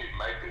legit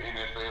make the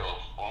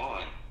NFL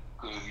fun.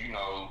 Because, you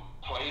know,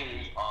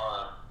 players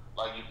are,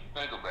 like, if you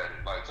think about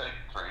it, like, take,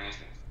 for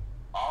instance,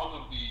 all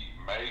of the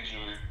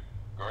major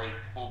great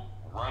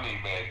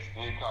running backs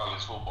in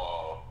college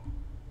football,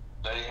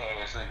 they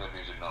had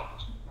single-digit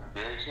numbers.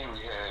 Derrick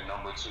Henry had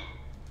number 2.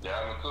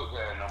 Dalvin Cook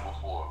had number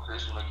 4.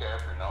 Christian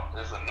McCaffrey,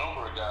 there's a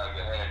number of guys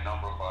that had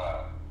number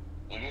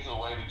 5. And it's a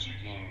way that you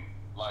can,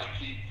 like,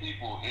 keep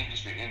people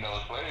interested in those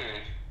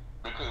players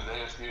because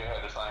they still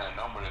had the same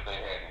number that they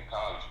had in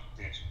college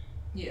potential.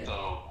 Yeah.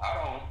 So,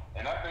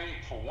 I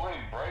think, for one,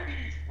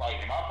 Brady's, like,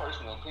 in my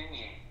personal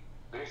opinion,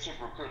 that's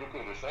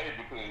hypocritical to say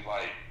because,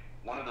 like,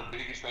 one of the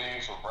biggest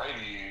things for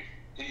Brady is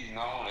he's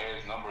known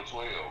as number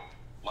 12.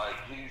 Like,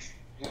 his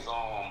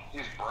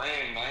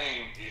brand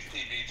name is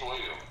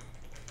TB12.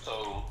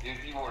 So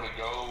if you were to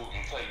go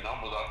and take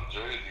numbers off the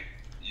jersey,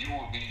 you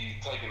would be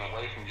taking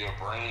away from your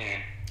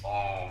brand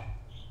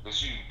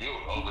that you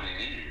built over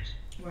the years.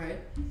 Right.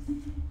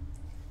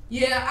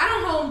 Yeah, I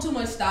don't hold too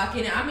much stock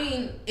in it. I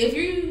mean, if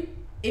you're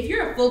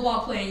a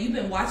football player and you've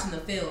been watching the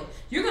film,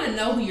 you're gonna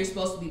know who you're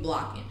supposed to be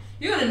blocking.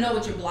 You're gonna know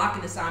what your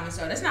blocking assignments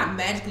are. That's not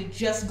magically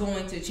just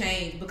going to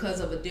change because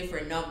of a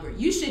different number.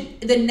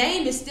 The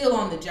name is still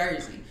on the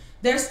jersey.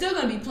 They're still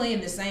going to be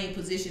playing the same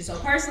position. So,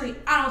 personally,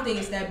 I don't think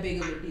it's that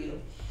big of a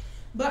deal.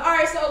 But, all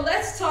right, so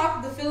let's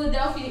talk the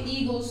Philadelphia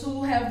Eagles,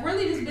 who have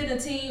really just been a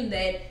team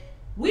that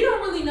we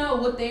don't really know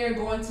what they are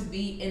going to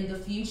be in the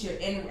future.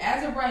 And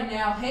as of right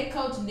now, head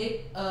coach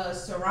Nick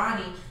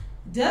Sirianni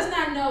does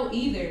not know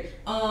either.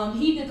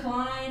 He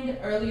declined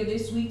earlier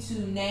this week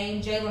to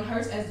name Jalen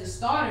Hurts as the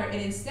starter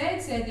and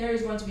instead said there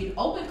is going to be an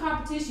open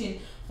competition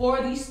for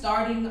the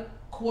starting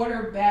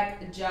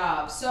quarterback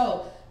job.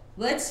 So,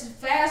 let's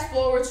fast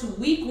forward to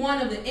week 1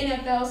 of the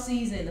NFL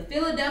season. The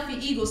Philadelphia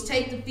Eagles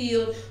take the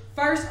field,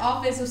 first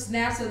offensive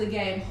snaps of the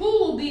game. Who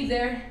will be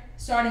their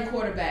starting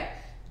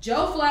quarterback?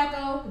 Joe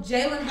Flacco,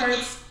 Jalen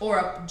Hurts, or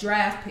a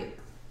draft pick?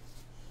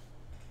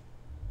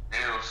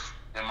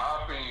 In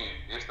my opinion,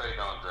 if they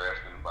don't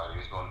draft anybody,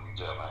 it's going to be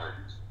Jalen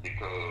Hurts.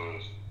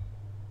 Because,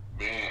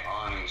 being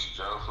honest,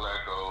 Joe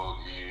Flacco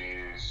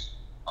is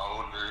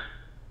older.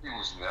 He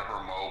was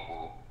never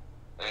mobile.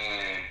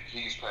 And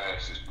he's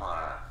past his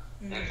prime.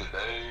 Mm-hmm. In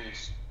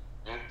today's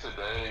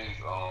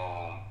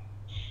NFL,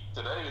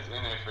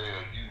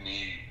 you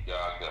need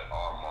guys that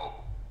are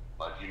mobile.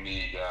 Like, you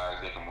need guys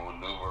that can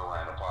maneuver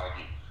around the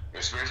pocket,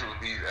 especially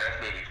with these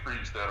athletic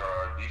freaks that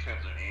are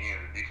defensive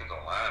ends and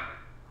defensive linemen.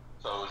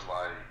 So it's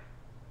like,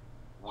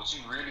 would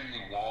you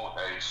really want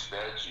a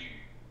statue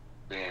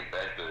being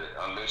back there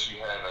unless you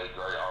have a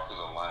great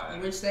offensive line?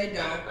 Which they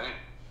don't.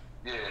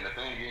 And the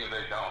thing is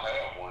they don't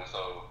have one.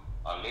 So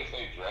unless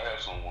they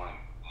draft someone,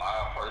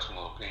 my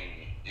personal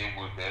opinion, it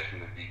would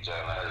definitely be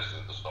Jalen Hurts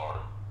as the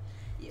starter.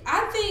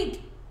 I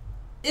think,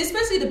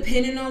 especially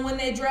depending on when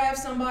they draft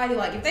somebody,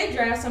 like if they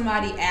draft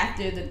somebody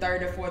after the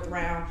 3rd or 4th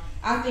round,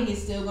 I think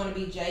it's still going to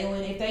be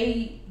Jalen. If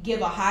they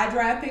give a high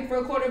draft pick for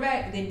a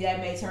quarterback, then that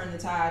may turn the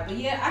tide. But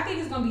yeah, I think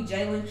it's going to be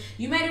Jalen.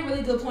 You made a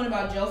really good point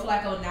about Joe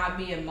Flacco not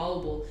being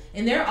mobile.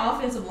 And their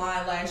offensive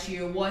line last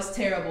year was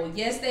terrible.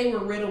 Yes, they were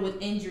riddled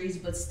with injuries,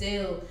 but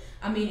still,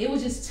 I mean, it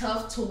was just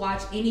tough to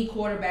watch any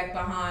quarterback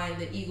behind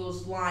the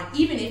Eagles line,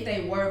 even if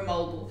they were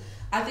mobile.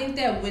 I think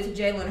that with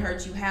Jalen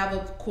Hurts, you have a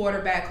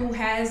quarterback who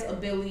has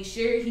ability.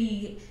 Sure,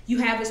 you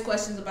have his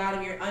questions about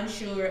him. You're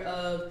unsure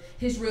of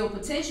his real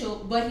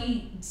potential, but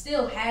he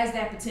still has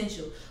that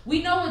potential.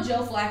 We know what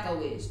Joe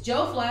Flacco is.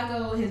 Joe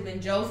Flacco has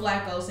been Joe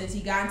Flacco since he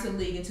got into the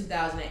league in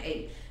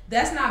 2008.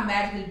 That's not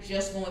magically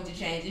just going to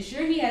change. And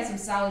sure, he had some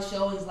solid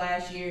showings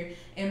last year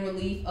in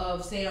relief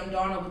of Sam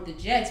Darnold with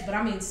the Jets, but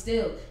I mean,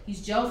 still,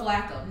 he's Joe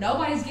Flacco.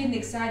 Nobody's getting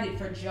excited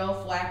for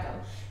Joe Flacco.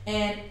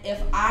 And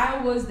if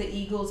I was the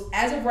Eagles,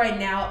 as of right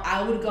now,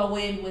 I would go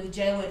in with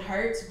Jalen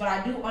Hurts, but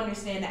I do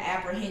understand the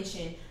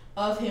apprehension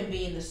of him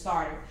being the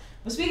starter.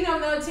 But speaking of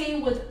another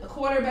team with a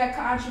quarterback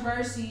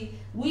controversy,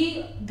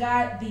 we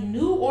got the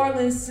New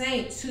Orleans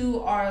Saints, who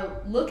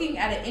are looking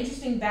at an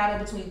interesting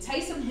battle between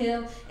Taysom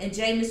Hill and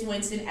Jameis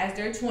Winston as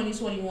their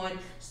 2021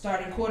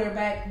 starting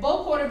quarterback.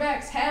 Both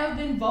quarterbacks have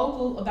been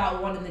vocal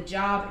about wanting the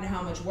job and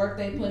how much work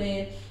they put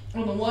in.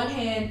 On the one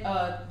hand,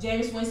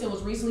 Jameis Winston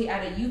was recently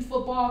at a youth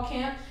football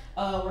camp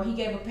where he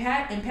gave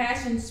a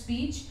impassioned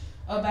speech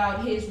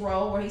about his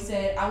role, where he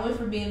said, "I went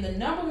from being the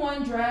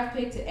 #1 draft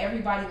pick to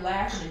everybody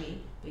laughing at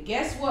me. But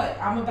guess what?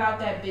 I'm about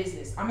that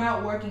business. I'm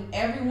out working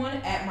everyone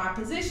at my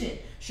position."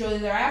 Shortly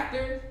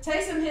thereafter,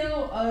 Taysom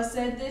Hill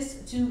said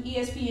this to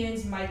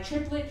ESPN's Mike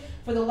Triplett.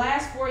 "For the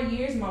last 4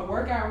 years, my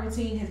workout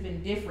routine has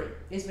been different.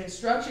 It's been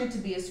structured to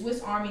be a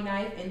Swiss Army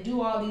knife and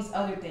do all these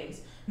other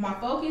things. My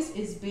focus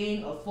is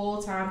being a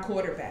full-time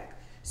quarterback."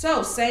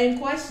 So, same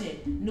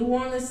question. New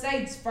Orleans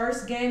Saints,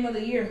 first game of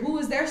the year. Who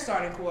is their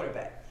starting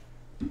quarterback?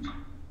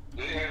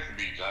 It has to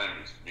be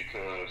Jameis,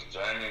 because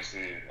Jameis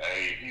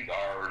he's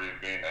already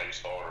been a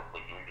starter for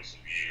numerous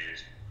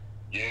years.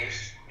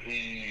 Yes,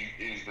 he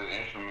is the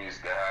infamous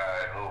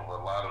guy of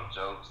a lot of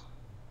jokes.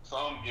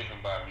 Some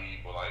given by me,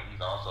 but like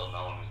he's also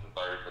known as the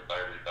 30 for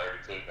 30, 30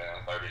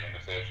 touchdowns, 30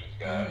 interceptions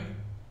guy. Mm-hmm.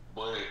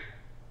 But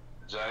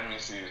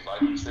Jameis is,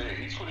 like you said,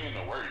 he's put in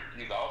the work.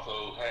 He's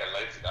also had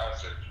LASIK eye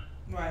surgery.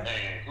 Right.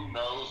 And who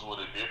knows what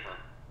a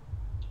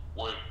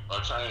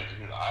change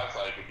in his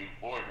eyesight could do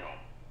for him.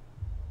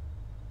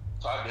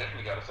 So I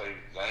definitely got to say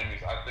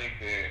Jameis. I think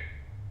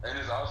that, and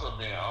it's also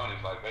being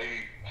honest, like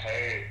they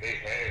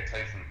had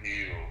Taysom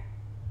Hill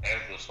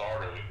as the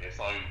starter at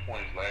some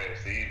points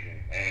last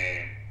season,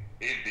 and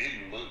it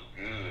didn't look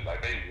good.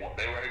 Like they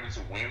were able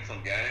to win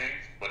some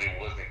games, but it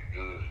wasn't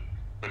good,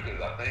 because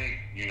I think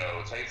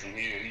Taysom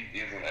Hill, he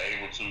isn't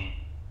able to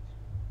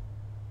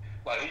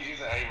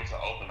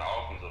open the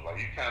offense up. Like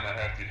you kind of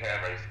have to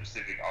have a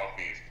specific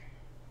offense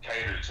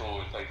catered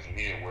towards Taysom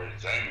Hill,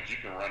 whereas Jameis, you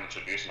can run a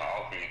traditional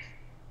offense.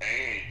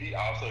 And he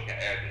also can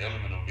add the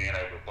element of being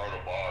able to throw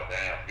the ball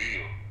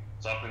downfield,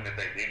 something that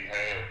they didn't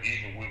have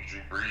even with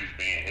Drew Brees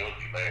being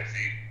healthy last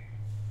season.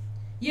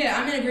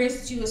 Yeah, I'm in agreement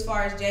with you as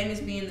far as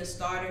Jameis being the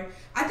starter.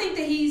 I think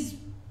that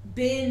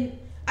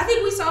I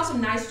think we saw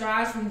some nice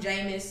drives from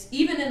Jameis,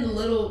 even in the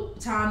little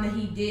time that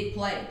he did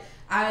play.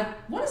 I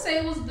want to say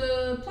it was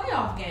the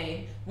playoff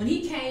game when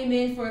he came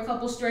in for a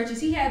couple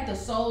stretches. He had the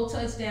sole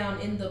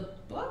touchdown in the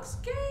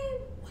Bucs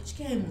game. Which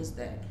game was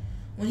that?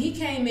 When he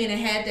came in and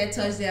had that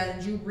touchdown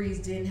and Drew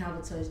Brees didn't have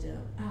a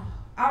touchdown. Oh,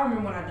 I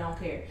remember when I don't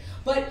care.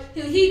 But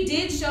he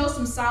did show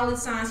some solid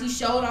signs. He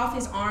showed off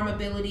his arm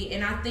ability,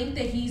 and I think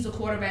that he's a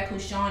quarterback who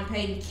Sean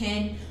Payton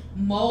can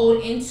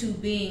mold into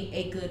being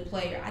a good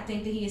player. I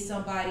think that he is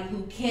somebody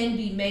who can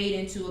be made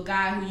into a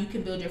guy who you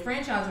can build your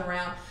franchise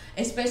around,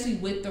 especially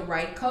with the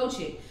right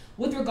coaching.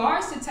 With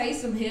regards to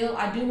Taysom Hill,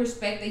 I do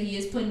respect that he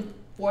is putting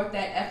forth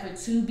that effort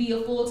to be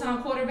a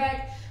full-time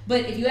quarterback.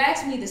 But if you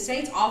ask me, the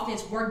Saints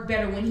offense worked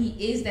better when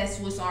he is that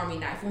Swiss Army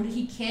knife, when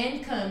he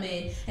can come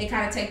in and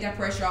kind of take that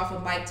pressure off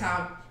of Mike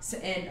Tom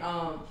and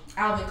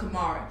Alvin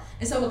Kamara.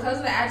 And so because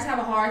of that, I just have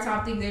a hard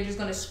time thinking they're just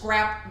going to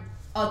scrap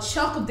a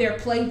chunk of their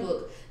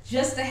playbook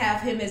just to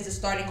have him as the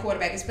starting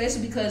quarterback,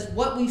 especially because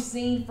what we've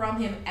seen from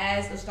him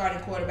as a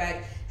starting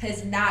quarterback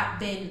has not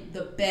been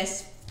the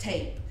best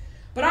tape.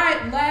 But all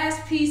right,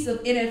 last piece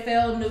of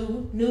NFL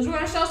news. We're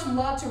going to show some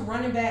love to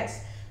running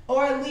backs,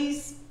 or at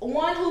least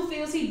one who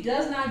feels he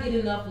does not get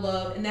enough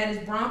love, and that is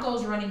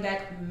Broncos running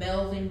back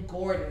Melvin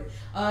Gordon.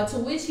 To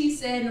which he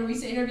said in a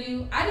recent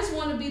interview, "I just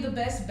want to be the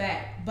best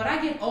back, but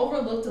I get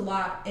overlooked a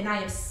lot, and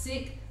I am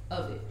sick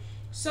of it."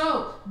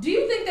 So, do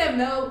you think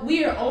that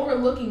we are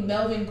overlooking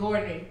Melvin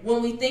Gordon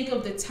when we think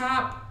of the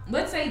top,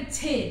 let's say,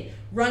 10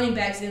 running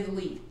backs in the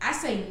league? I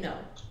say no.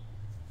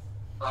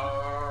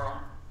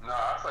 No,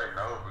 I say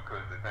no,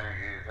 because the thing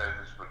is,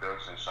 has his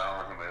production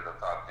shown him as a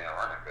top 10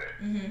 running back?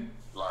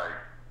 Mm-hmm. Like,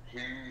 he,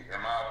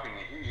 in my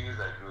opinion, he is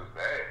a good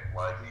back.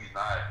 Like, he's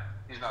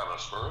not a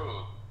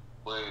scrub,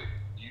 but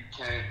you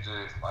can't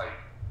just, like,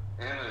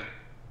 in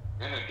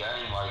a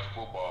game like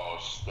football,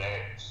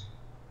 stats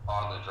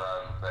are the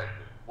driving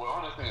factor. Well,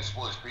 honestly, in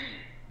sports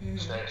period,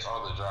 stats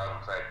are the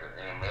driving factor,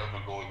 and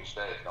Melvin Gordon's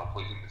stats don't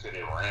put him into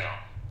that realm.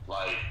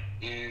 Like,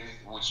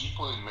 would you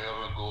put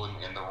Melvin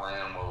Gordon in the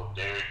realm of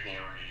Derrick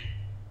Henry,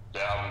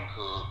 Dalvin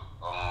Cook,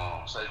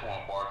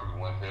 Saquon Barkley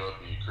when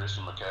healthy,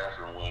 Christian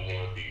McCaffrey when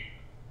healthy,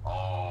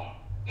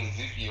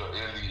 Ezekiel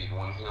Elliott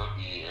when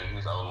healthy, and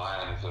his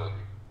O-line is healthy?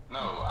 No,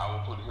 I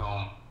would put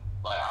him,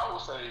 like, I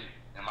would say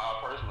in my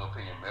personal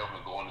opinion, Melvin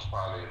Gordon is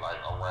probably like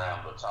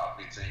around the top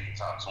 15,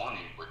 top 20,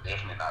 but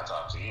definitely not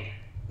top 10.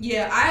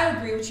 Yeah, I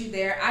agree with you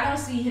there. I don't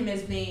see him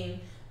as being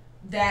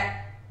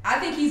that. I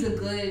think he's a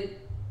good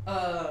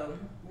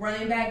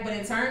running back, but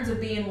in terms of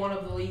being one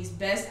of the league's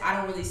best, I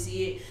don't really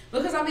see it.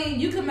 Because, I mean,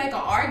 you could make an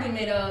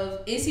argument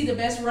of, is he the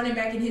best running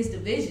back in his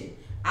division?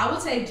 I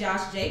would take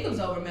Josh Jacobs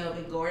over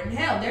Melvin Gordon.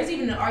 Hell, there's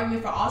even an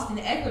argument for Austin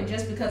Eckler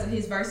just because of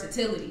his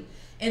versatility.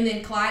 And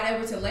then Clyde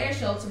Edwards-Helaire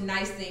showed some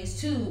nice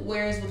things too,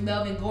 whereas with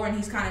Melvin Gordon,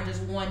 he's kind of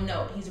just one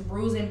note. He's a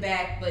bruising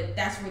back, but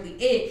that's really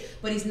it.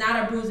 But he's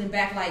not a bruising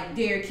back like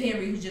Derrick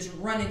Henry, who's just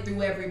running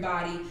through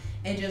everybody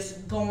and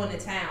just going to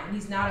town.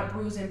 He's not a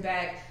bruising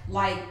back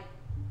like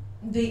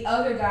the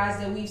other guys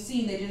that we've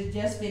seen that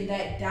just been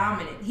that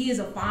dominant. He is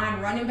a fine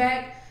running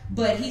back,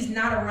 but he's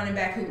not a running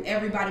back who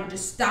everybody would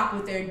just stop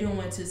what they're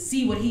doing to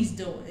see what he's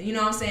doing. You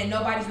know what I'm saying?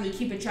 Nobody's really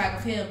keeping track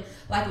of him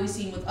like we've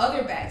seen with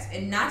other backs.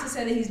 And not to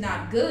say that he's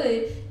not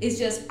good, it's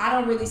just I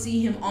don't really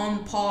see him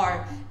on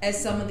par as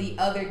some of the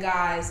other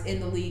guys in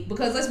the league.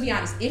 Because let's be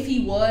honest, if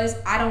he was,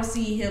 I don't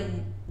see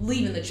him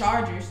leaving the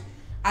Chargers.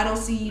 I don't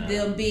see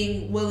them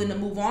being willing to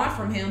move on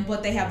from him,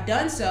 but they have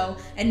done so.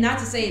 And not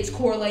to say it's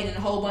correlating a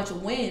whole bunch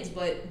of wins,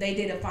 but they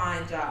did a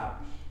fine job.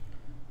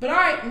 But all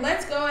right,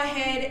 let's go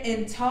ahead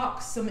and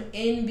talk some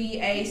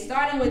NBA.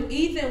 Starting with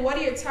Ethan, what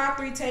are your top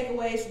 3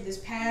 takeaways from this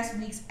past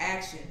week's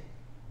action?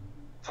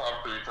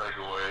 Top 3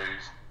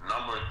 takeaways.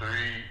 Number 3,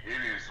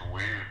 it is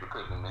weird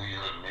because the New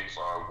York Knicks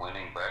are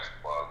winning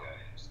basketball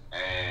games.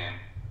 And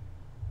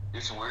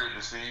it's weird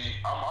to see.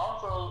 I'm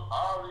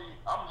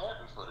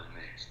happy for the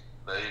Knicks.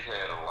 They've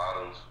had a lot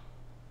of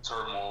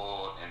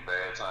turmoil and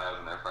bad times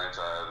in their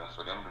franchise, and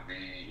for them to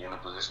be in a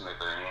position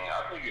that they're in,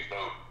 I think it's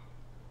dope.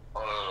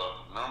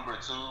 Number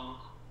 2,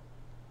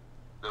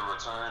 the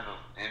return of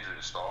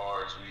injured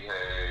stars. We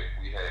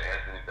had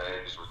Anthony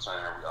Davis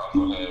return. We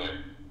also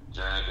had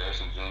Jaren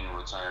Jackson Jr.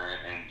 return,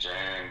 and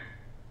Jaren.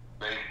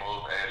 They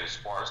both added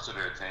sparks to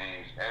their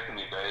teams.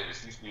 Anthony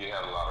Davis, he still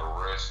had a lot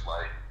of rest.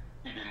 Like,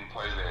 he didn't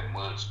play that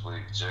much,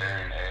 but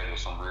Jaren added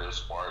some real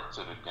spark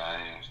to the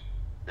games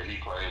that he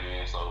played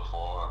in so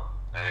far.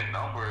 And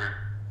number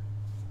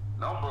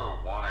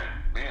 1,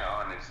 being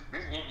honest,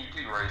 this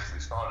MVP race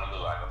is starting to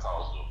look like a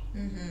toss-up.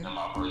 In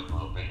my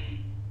personal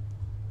opinion.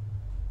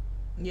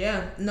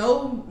 Yeah,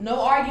 no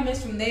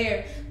arguments from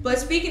there. But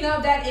speaking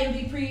of that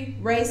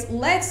MVP race,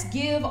 let's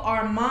give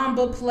our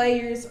Mamba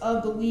players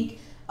of the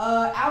week.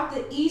 Out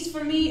the East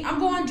for me, I'm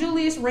going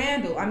Julius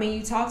Randle. I mean,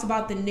 you talked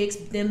about the Knicks,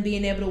 them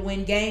being able to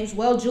win games.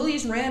 Well,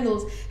 Julius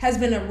Randle has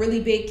been a really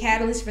big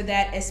catalyst for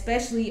that,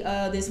 especially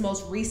this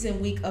most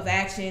recent week of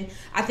action.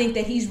 I think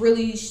that he's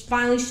really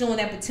finally showing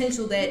that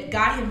potential that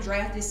got him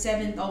drafted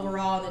 7th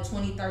overall in the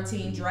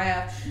 2013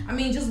 draft. I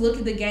mean, just look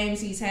at the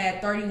games he's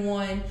had,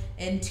 31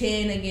 and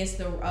 10 against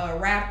the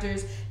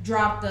Raptors,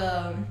 dropped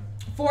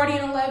 40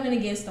 and 11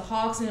 against the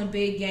Hawks in a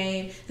big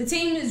game. The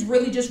team has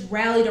really just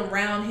rallied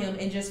around him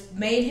and just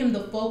made him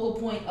the focal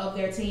point of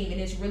their team, and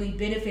it's really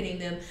benefiting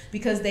them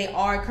because they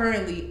are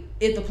currently,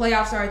 if the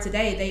playoffs are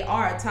today, they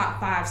are a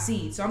top 5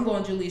 seed. So I'm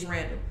going Julius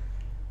Randle.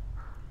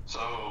 So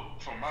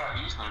for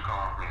my Eastern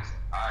Conference,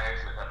 I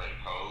actually have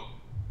a code,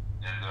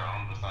 and they're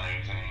on the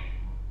same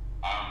team.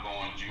 I'm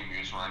going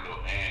Julius Randle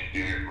and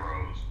Derrick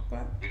Rose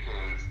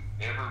because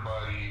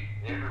everybody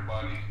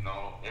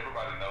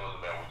knows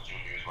about what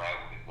Julius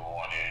Randle is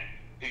doing, and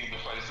he's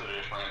the face of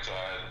their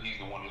franchise. He's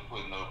the one that's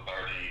putting up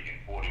 30 and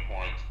 40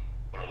 points.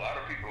 But a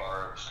lot of people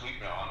are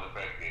sleeping on the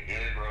fact that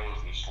Derrick Rose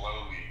is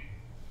slowly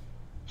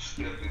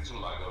stepped into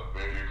like a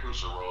very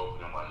crucial role for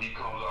them. Like, he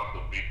comes off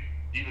the bench,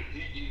 he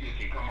either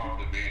can come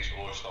off the bench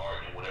or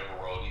start in whatever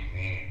role he's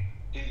in.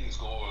 He can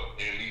score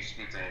at least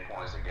 15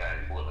 points a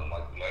game for them.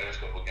 Like the last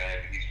couple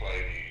games that he's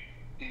played in,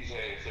 he's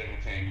had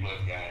 17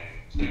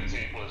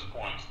 plus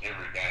points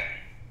every game.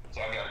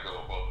 So I gotta go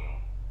with both of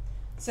them.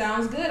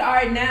 Sounds good. All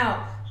right,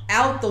 now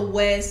out the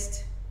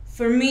West,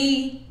 for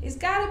me, it's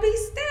gotta be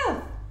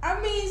Steph. I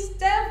mean,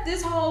 Steph,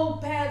 this whole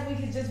past week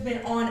has just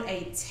been on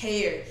a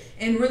tear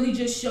and really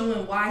just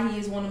showing why he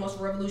is one of the most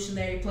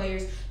revolutionary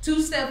players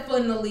to step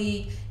foot in the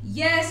league.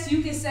 Yes,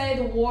 you can say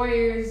the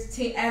Warriors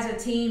as a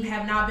team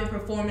have not been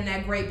performing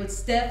that great, but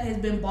Steph has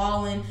been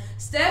balling.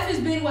 Steph has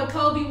been what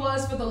Kobe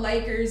was for the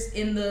Lakers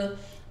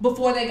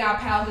before they got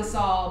Pau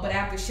Gasol, but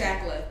after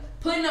Shaq left.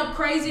 Putting up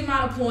crazy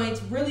amount of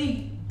points,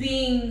 really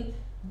being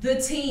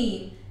the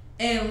team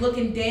and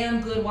looking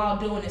damn good while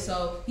doing it.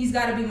 So he's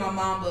got to be my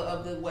Mamba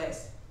of the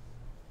West.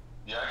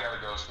 Yeah, I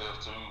gotta go Steph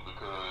too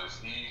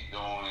because he's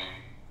doing,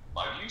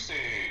 like you said,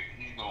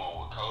 he's doing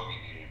what Kobe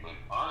did. But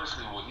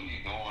honestly, what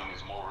he's doing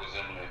is more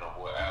resembling of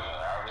what Allen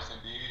Iverson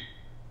did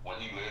when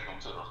he led them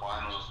to the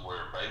finals,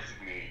 where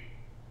basically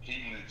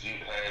he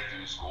legit had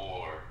to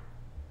score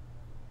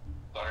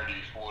 30,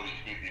 40,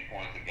 50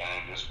 points a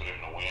game just for them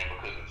to win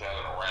because the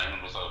talent around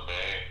him was so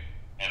bad.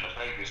 And the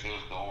fact that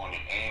Steph's doing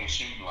it and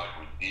shooting like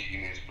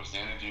ridiculous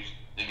percentages,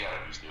 they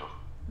gotta be Steph.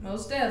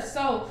 Most Steph.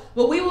 So,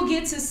 but we will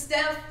get to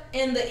Steph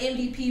in the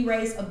MVP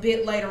race a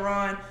bit later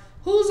on.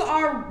 Who's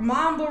our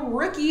Mamba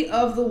Rookie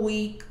of the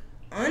Week?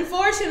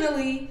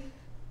 Unfortunately,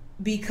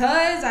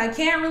 because I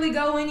can't really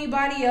go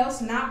anybody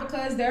else, not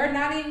because there are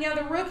not any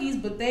other rookies,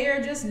 but they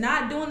are just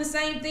not doing the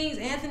same things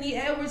Anthony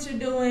Edwards are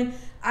doing.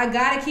 I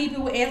got to keep it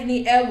with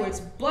Anthony Edwards.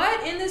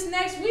 But in this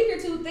next week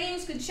or two,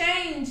 things could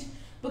change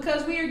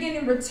because we are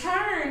getting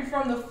return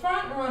from the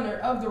front runner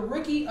of the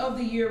Rookie of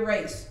the Year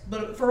race.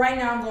 But for right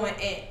now, I'm going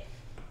Ant.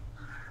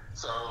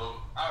 So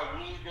I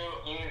really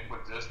go Ant,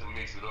 but just to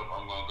mix it up,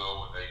 I'm going to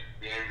go with a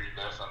very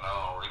lesser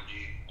known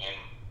rookie. And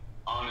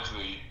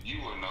honestly,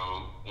 you will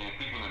know, and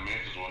people in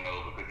Memphis will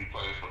know because he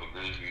plays for the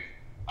Grizzlies.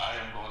 I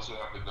am going to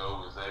have to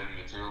go with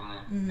Xavier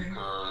Tillman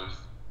because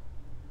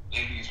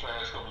in these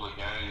past couple of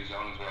games,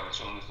 Jonas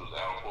Valanciunas was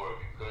out for a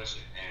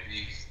concussion, and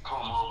he's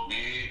come up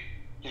big.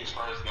 His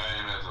first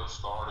game as a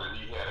starter,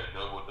 he had a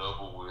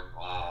double-double with,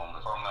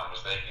 if I'm not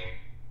mistaken,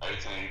 18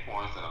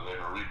 points and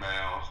 11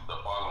 rebounds. The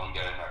following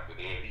game after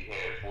that, he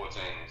had 14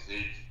 and 6.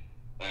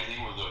 And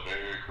he was a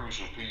very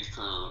crucial piece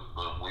to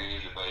the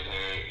wins that they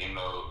had in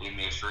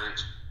their stretch.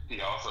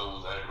 He also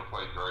was able to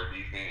play great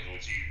defense,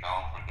 which he's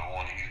known for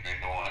doing, and he's been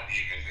doing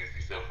even since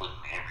he stepped foot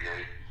in the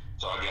NBA.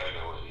 So I got to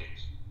go with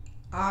Hicks.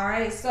 All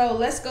right, so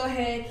let's go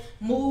ahead,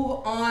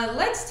 move on.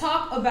 Let's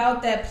talk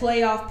about that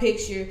playoff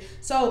picture.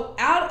 So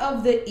out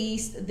of the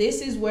East, this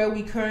is where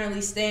we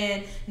currently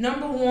stand.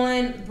 Number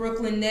 1,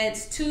 Brooklyn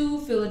Nets.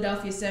 2,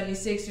 Philadelphia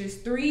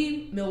 76ers.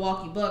 3,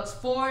 Milwaukee Bucks.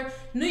 4,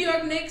 New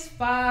York Knicks.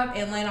 5,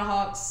 Atlanta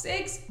Hawks.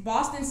 6,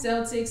 Boston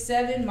Celtics.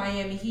 7,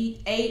 Miami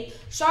Heat. 8,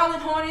 Charlotte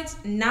Hornets.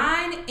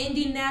 9,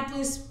 Indiana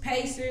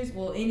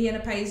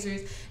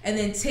Pacers. And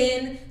then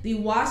 10, the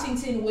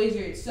Washington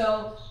Wizards.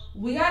 So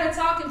we got a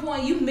talking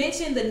point. You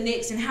mentioned the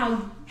Knicks and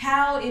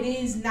how it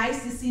is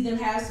nice to see them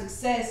have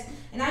success.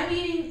 And I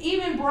mean,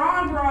 even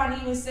Braun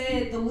even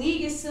said the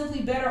league is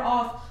simply better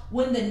off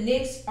when the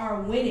Knicks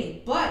are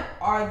winning. But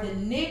are the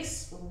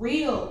Knicks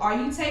real?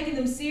 Are you taking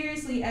them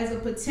seriously as a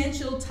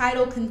potential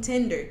title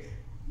contender?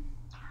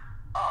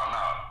 Oh,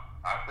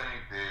 no. I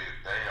think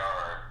that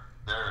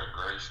they're a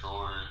great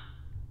story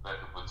that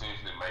could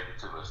potentially make it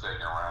to the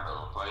second round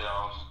of the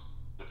playoffs,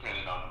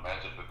 depending on the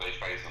matchup that they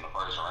face in the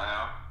first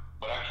round.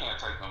 But I can't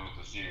take them as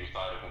a serious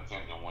title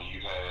contender when you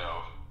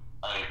have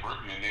a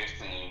Brooklyn Nets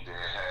team that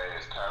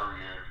has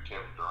Kyrie Irving,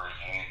 Kevin Durant,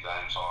 and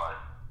James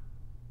Harden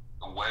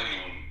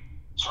waiting,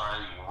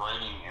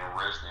 raiding, and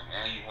resting,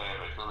 and you have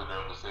a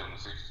Philadelphia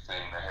 76ers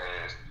team that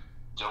has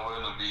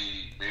Joel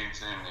Embiid, Ben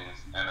Simmons,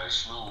 and a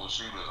slew of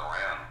shooters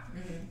around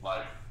them.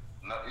 Like,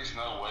 no, it's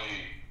no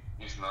way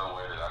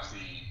that I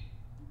see.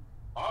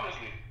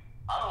 Honestly,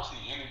 I don't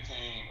see any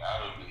team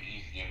out of the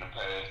East getting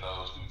past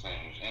those two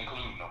teams,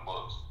 including the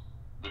Bucks.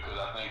 Because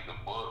I think the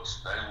Bucks,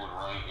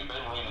 if they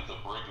run into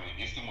Brooklyn,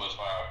 it's too much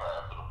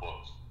firepower for the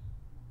Bucks.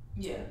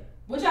 Yeah,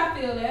 which I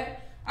feel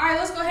that. All right,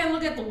 let's go ahead and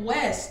look at the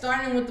West,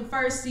 starting with the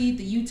first seed,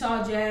 the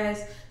Utah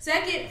Jazz.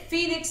 2nd,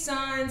 Phoenix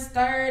Suns.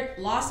 3rd,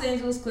 Los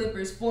Angeles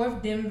Clippers.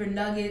 4th, Denver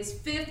Nuggets.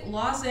 5th,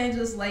 Los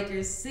Angeles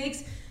Lakers.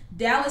 6th,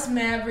 Dallas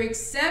Mavericks.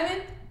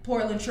 7th,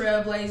 Portland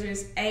Trail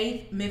Blazers.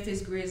 8th,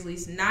 Memphis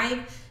Grizzlies.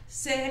 9th,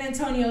 San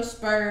Antonio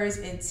Spurs.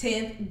 And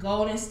 10th,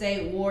 Golden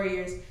State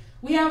Warriors.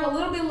 We have a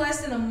little bit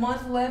less than a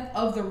month left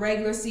of the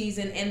regular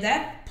season, and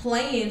that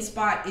play-in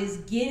spot is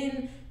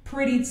getting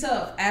pretty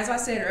tough. As I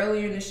said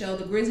earlier in the show,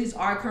 the Grizzlies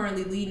are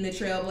currently leading the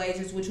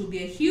Trailblazers, which will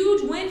be a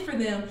huge win for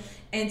them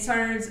in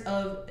terms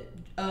of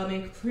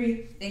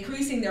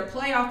increasing their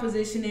playoff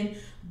positioning.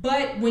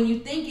 But when you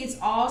think it's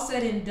all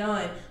said and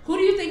done, who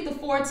do you think the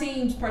 4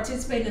 teams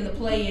participating in the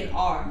play-in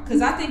are?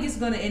 Because I think it's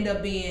going to end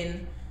up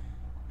being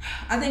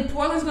 – I think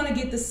Portland's going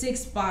to get the 6th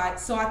spot,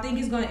 so I think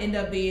it's going to end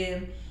up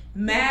being –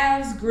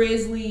 Mavs,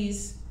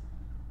 Grizzlies,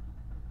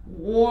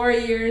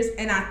 Warriors,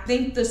 and I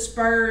think the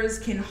Spurs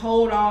can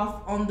hold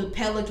off on the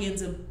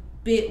Pelicans a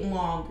bit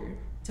longer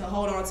to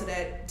hold on to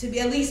that, to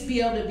at least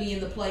be able to be in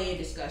the play-in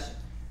discussion.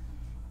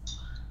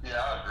 Yeah,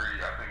 I agree.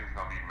 I think it's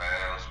going to be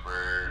Mavs,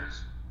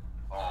 Spurs,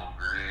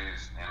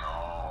 Grizz,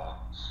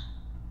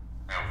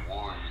 and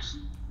Warriors.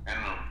 And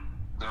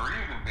the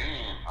reason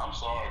being, I'm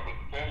sorry, but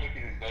the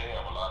Pelicans, they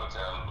have a lot of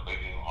talent, but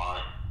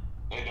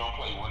they don't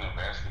play winning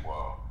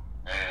basketball.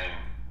 And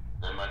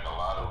they make a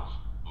lot of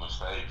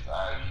mistakes,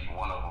 i.e.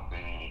 one of them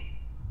being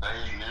they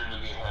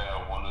literally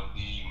have one of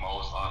the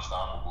most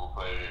unstoppable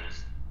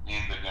players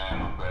in the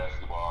game of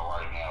basketball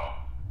right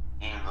now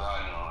in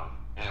Zion.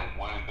 And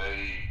when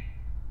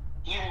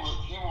he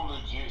will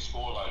legit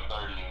score like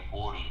 30 and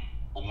 40,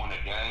 but when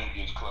the game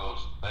gets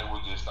close, they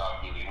will just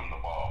stop giving him the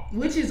ball.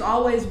 Which is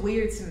always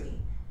weird to me.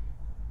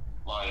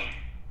 Like,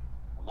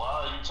 why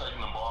are you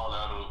taking the ball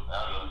out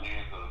of the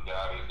hands of the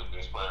guy that's the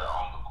best player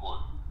on the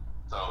court?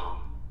 So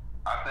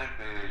I think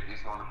that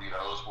it's going to be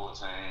those 4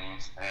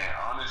 teams, and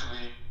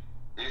honestly,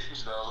 if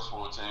it's those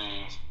 4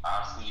 teams,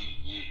 I see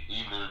it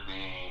either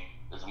being,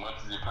 as much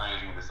as it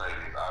pains me to say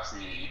this, I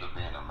see it either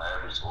being the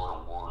Mavericks or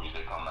the Warriors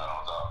that come out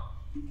on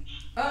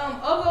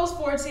top. Of those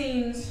 4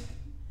 teams,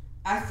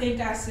 I think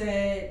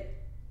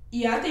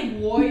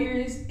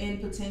Warriors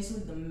and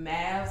potentially the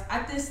Mavs.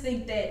 I just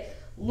think that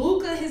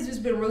Luka has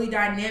just been really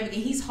dynamic,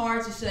 and he's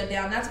hard to shut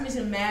down. Not to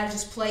mention Mavs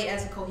just play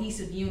as a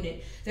cohesive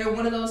unit. They're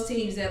one of those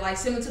teams that, like,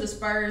 similar to the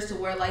Spurs, to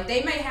where, like,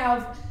 they may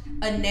have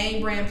a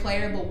name brand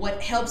player, but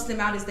what helps them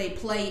out is they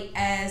play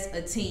as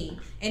a team.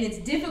 And it's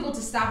difficult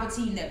to stop a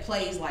team that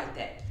plays like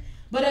that.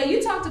 But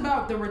you talked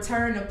about the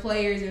return of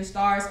players and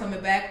stars coming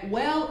back.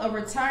 Well, a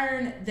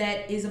return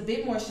that is a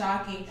bit more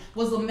shocking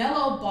was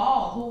LaMelo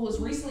Ball, who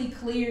was recently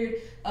cleared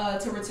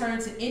to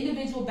return to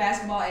individual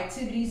basketball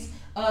activities.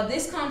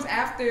 This comes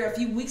after a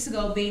few weeks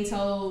ago being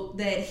told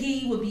that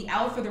he would be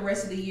out for the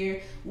rest of the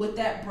year with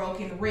that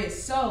broken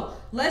wrist. So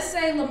let's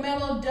say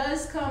LaMelo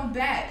does come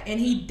back and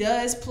he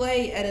does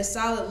play at a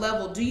solid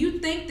level. Do you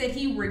think that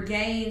he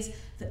regains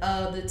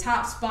the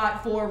top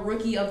spot for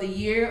Rookie of the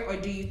Year, or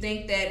do you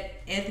think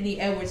that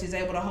Anthony Edwards is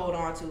able to hold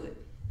on to it?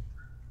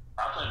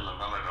 I think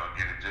LaMelo gonna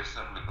get it just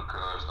simply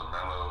because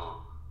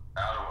LaMelo,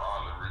 out of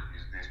all the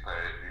rookies this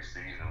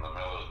season,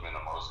 LaMelo has been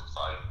the most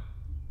exciting.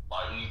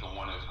 Like, he's the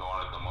one that's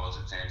garnered the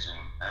most attention.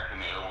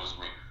 Anthony Edwards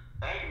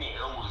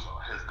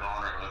has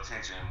garnered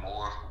attention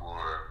more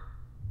for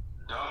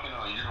dunking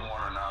on you don't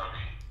want to not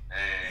be,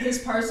 and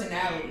his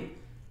personality.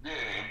 Yeah,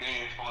 and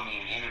being funny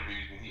in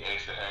interviews that he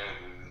actually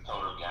has his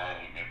total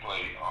game and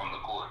play on the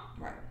court.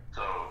 Right.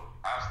 So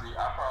I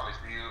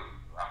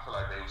feel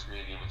like they would still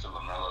give it to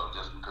LaMelo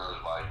just because,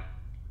 like,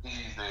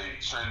 he's the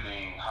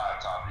trending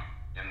hot topic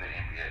in the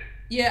NBA.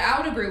 Yeah,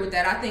 I would agree with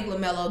that. I think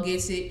LaMelo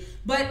gets it.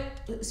 But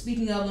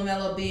speaking of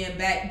LaMelo being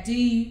back, do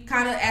you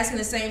kind of asking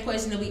the same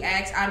question that we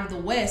asked out of the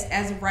West?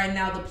 As of right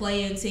now, the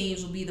play-in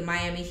teams will be the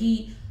Miami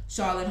Heat,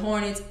 Charlotte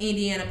Hornets,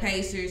 Indiana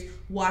Pacers,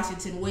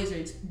 Washington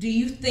Wizards. Do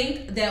you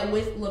think that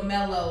with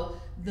LaMelo,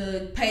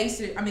 the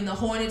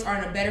Hornets are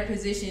in a better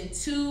position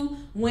to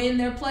win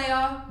their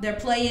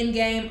play-in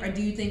game, or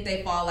do you think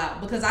they fall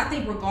out? Because I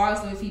think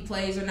regardless of if he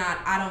plays or not,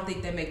 I don't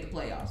think they make the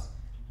playoffs.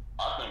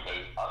 I think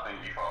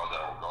he falls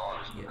out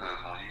regardless, because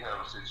when you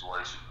have a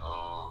situation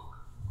of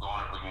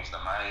going up against the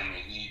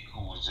Miami Heat,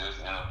 who was just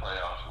in the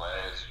playoffs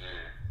last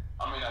year,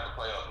 not the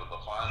playoffs, but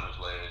the finals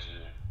last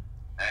year,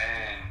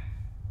 and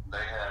they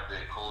have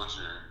that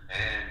culture,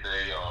 and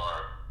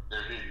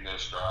they're hitting their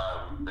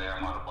stride with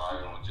Bam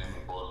Adebayo and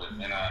Jimmy Butler,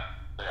 and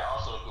they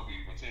also could be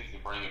potentially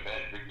bringing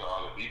back Victor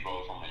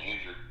Oladipo from an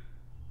injury.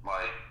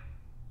 Like,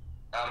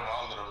 out of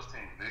all of those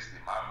teams listed,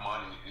 my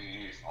money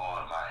is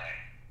on Miami.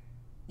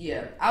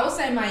 Yeah, I would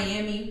say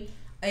Miami,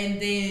 and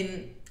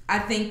then I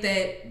think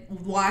that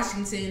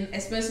Washington,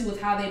 especially with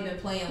how they've been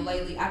playing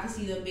lately, I can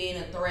see them being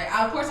a threat.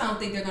 Of course, I don't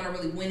think they're going to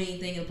really win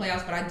anything in the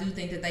playoffs, but I do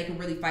think that they can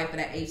really fight for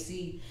that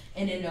AFC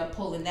and end up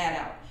pulling that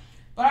out.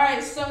 But all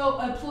right, so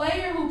a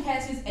player who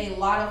catches a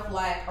lot of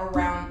flack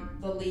around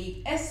the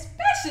league,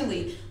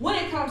 especially when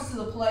it comes to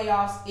the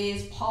playoffs,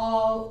 is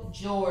Paul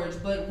George.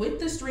 But with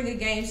the string of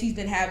games he's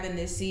been having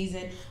this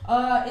season,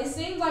 it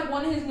seems like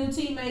one of his new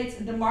teammates,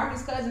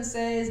 DeMarcus Cousins,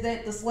 says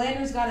that the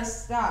slander's got to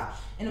stop.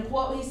 In a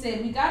quote, he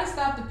said, "We got to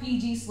stop the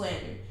PG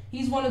slander.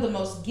 He's one of the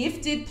most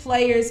gifted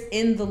players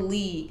in the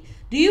league."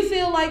 Do you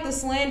feel like the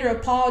slander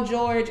of Paul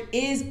George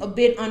is a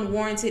bit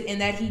unwarranted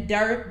and that he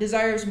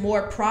deserves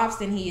more props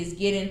than he is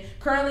getting?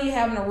 Currently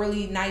having a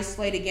really nice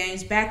slate of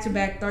games,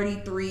 back-to-back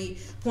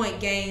 33-point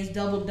games,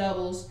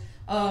 double-doubles.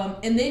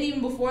 And then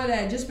even before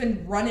that, just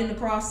been running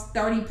across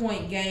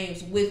 30-point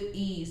games with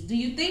ease. Do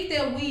you think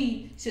that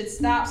we should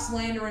stop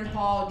slandering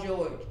Paul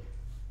George?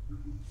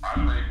 I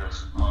think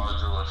that Paul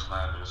George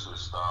slander should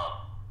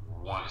stop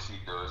once he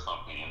does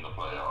something in the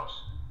playoffs.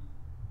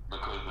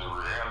 Because the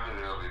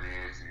reality of it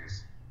is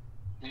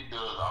he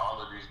does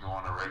all of this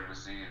during the regular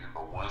season,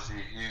 but once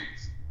he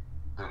hits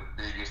the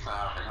biggest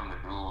time for him to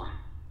do it,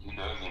 he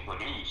doesn't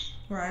produce.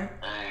 Right.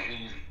 And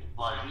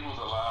he was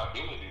a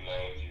liability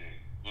last year,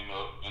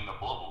 in the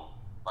bubble.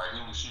 Like,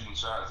 he was shooting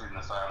shots in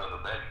the side of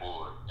the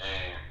backboard.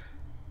 And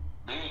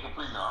being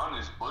completely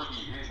honest,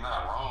 Boogie is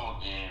not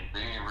wrong in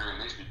being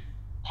realistic.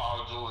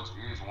 Paul George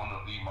is one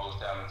of the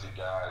most talented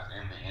guys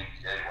in the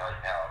NBA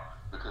right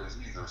now, because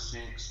he's a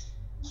 6'9",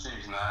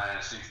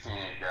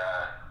 6'10"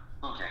 guy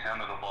who can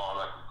handle the ball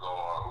like a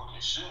guard, who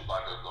can shoot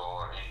like a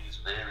guard, and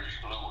he's very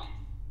fluid,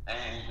 and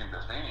he can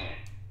defend.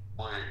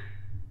 But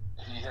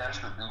he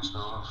has to do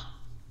stuff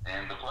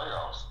in the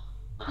playoffs,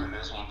 because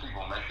that's when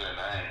people make their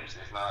names.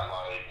 It's not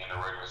like in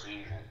the regular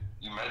season.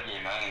 You make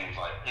your names,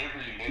 like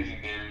every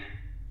legendary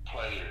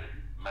player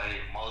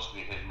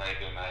mostly has made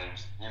their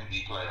names in the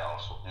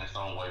playoffs in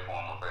some way,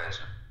 form, or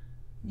fashion.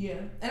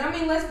 Yeah.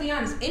 And let's be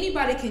honest,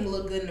 anybody can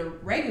look good in the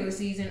regular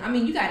season.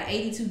 You got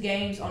 82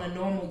 games on a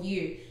normal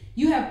year.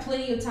 You have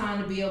plenty of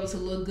time to be able to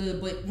look good,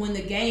 but when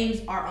the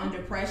games are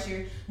under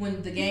pressure,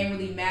 when the game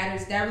really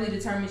matters, that really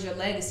determines your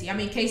legacy.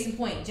 Case in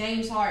point,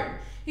 James Harden.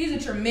 He's a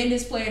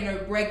tremendous player in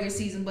the regular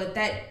season, but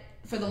that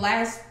for the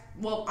last,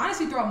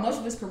 honestly, throughout much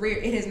of his career,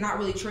 it has not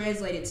really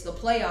translated to the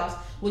playoffs,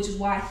 which is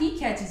why he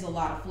catches a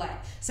lot of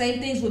flack. Same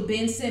things with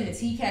Ben Simmons.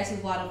 He catches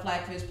a lot of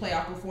flack for his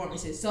playoff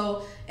performances.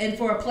 So, and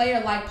for a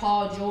player like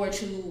Paul George,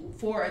 who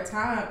for a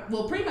time,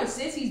 pretty much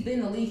since he's been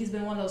in the league, he's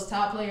been one of those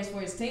top players for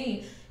his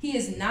team, he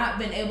has not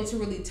been able to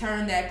really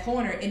turn that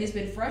corner, and it's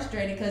been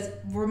frustrating because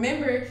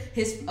remember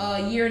his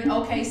year in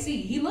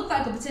OKC, he looked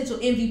like a potential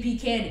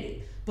MVP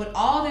candidate, but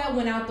all that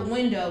went out the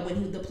window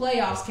when the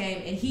playoffs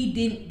came, and he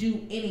didn't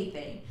do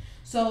anything.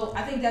 So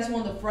I think that's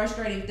one of the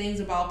frustrating things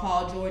about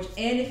Paul George.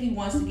 And if he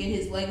wants to get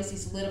his legacy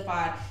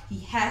solidified,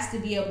 he has to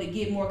be able to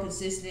get more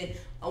consistent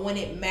when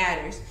it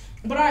matters.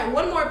 But all right,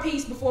 one more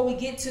piece before we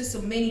get to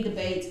some mini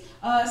debates.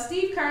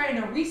 Steve Kerr in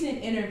a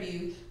recent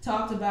interview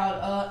talked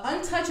about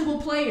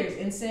untouchable players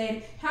and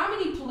said, how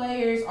many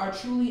players are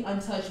truly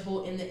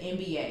untouchable in the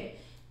NBA?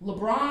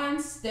 LeBron,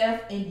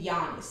 Steph, and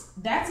Giannis.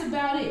 That's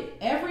about it.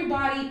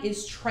 Everybody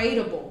is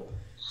tradable.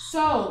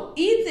 So,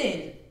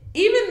 Ethan,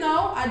 even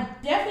though I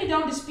definitely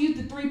don't dispute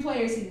the 3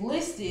 players he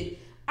listed,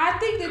 I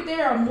think that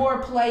there are more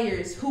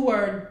players who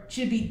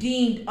should be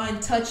deemed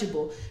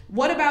untouchable.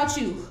 What about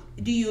you?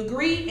 Do you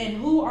agree? And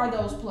who are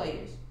those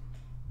players?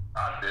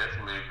 I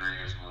definitely agree.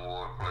 It's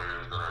more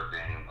players that are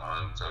deemed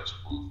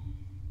untouchable.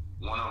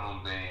 One of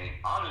them being,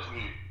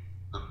 honestly,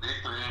 the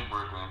big 3 in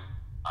Brooklyn.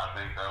 I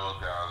think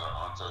those guys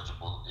are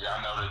untouchable. Yeah,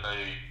 I know that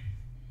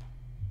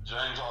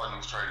James Harden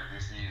was traded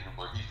this season,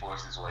 but he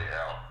forced his way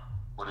out.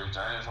 But if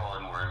James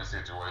Harden were in a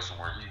situation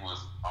where he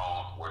was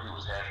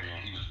happy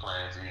and he was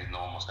playing to his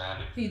normal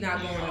standard, he's not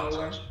going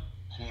nowhere.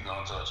 He's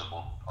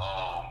untouchable.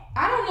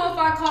 I don't know if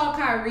I call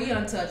Kyrie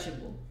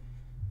untouchable.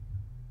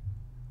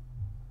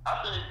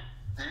 I think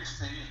this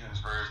season's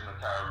version of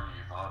Kyrie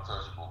is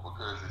untouchable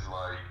because it's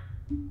like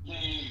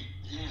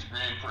he's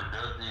been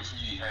productive.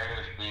 He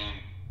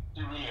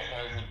really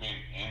hasn't been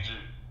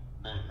injured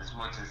as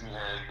much as he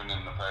has been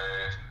in the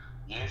past.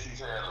 Yes, he's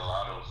had a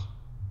lot of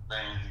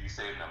things he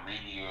said in the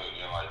media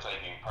and like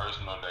taking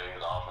personal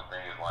days off and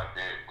things like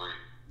that, but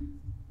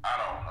I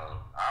don't know.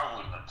 I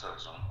wouldn't have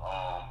touched him.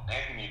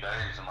 Anthony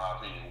Davis, in my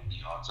opinion, would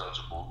be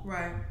untouchable.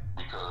 Right.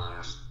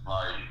 Because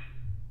like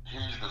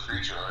he's the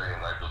future of the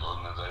Lakers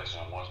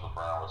organization once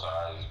LeBron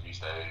retires, if he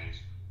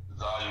stays.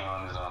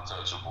 Zion is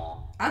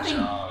untouchable. Ja is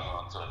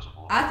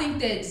untouchable. I think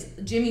that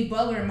Jimmy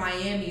Butler in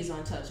Miami is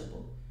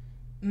untouchable.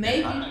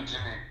 Maybe. I think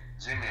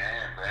Jimmy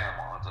and Bam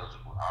are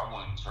untouchable. I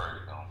wouldn't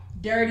trade them.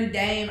 Dirty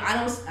Dame,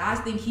 I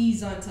think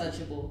he's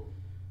untouchable.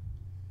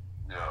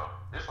 Yeah,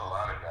 it's a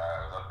lot of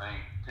guys. I think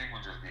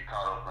people just get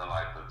caught up in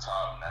like the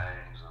top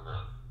names of the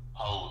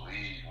whole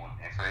league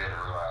and fail to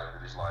realize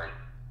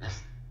that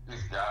it's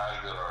guys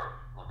that are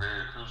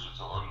very crucial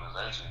to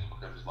organizations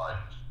because it's like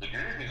the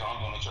Grizzlies aren't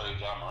going to trade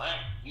Ja Morant.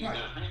 He's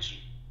their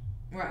future.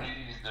 Right.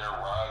 He's their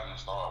rising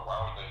star. Why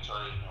would they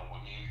trade him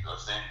when he's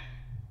ascending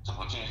to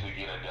potentially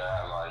get a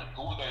guy like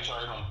who would they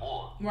trade him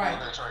for? Right. Who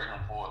would they trade him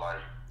for?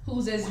 Like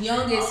who's as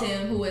young as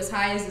him, who as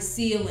high as the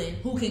ceiling,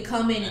 who can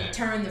come in and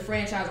turn the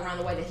franchise around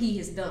the way that he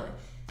has done.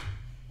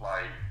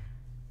 Like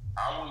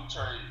I wouldn't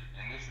trade,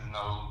 and this is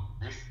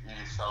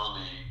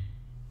solely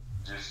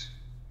just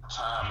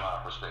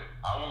timeline perspective.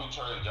 I wouldn't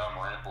trade Ja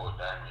Morant for a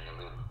Damian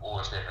Lillard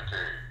or Stephen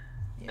Curry.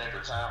 Yeah. At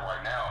the time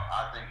right now,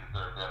 I think that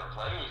they're better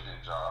players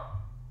than Ja,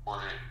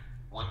 but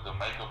with the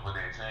makeup of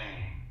their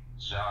team,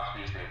 Ja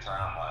fits their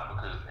timeline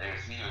because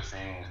as he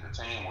ascends, the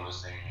team will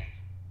ascend,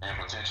 and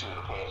potentially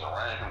the players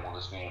around him will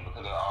ascend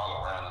because they're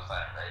all around the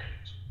same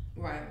age.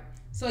 Right.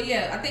 So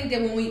yeah, I think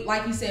that when we,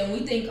 like you said, when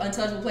we think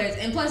untouchable players,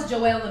 and plus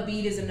Joel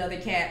Embiid is another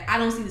cat, I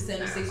don't see the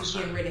 76ers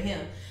getting rid of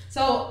him.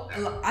 So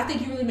I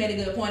think you really made a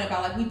good point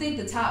about like we think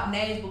the top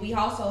names, but we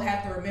also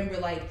have to remember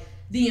like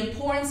the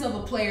importance of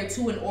a player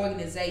to an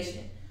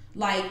organization.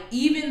 Like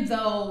even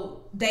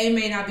though they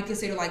may not be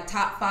considered like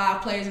top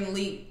 5 players in the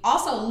league,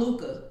 also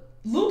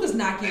Luka's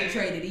not getting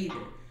traded either.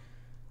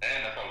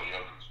 And that's only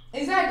Jokic.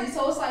 Exactly.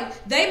 So it's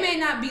like they may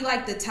not be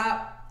like the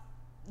top.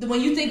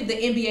 When you think of the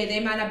NBA, they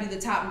might not be the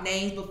top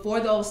names, but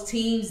for those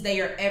teams, they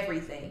are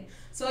everything.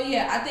 So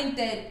yeah, I think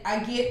that I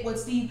get what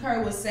Steve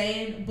Kerr was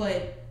saying,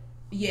 but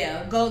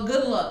yeah,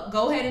 good luck.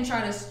 Go ahead and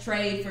try to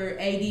trade for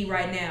AD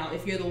right now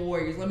if you're the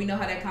Warriors. Let me know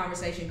how that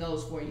conversation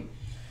goes for you.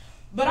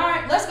 But all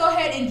right, let's go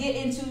ahead and get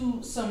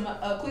into some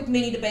quick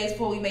mini debates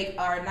before we make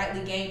our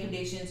nightly game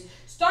predictions.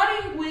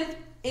 Starting with,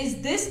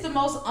 is this the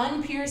most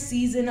unpure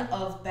season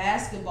of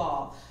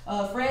basketball?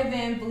 Fred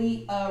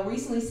VanVleet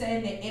recently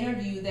said in an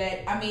interview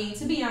that, I mean,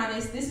 to be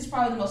honest, this is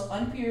probably the most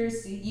unpure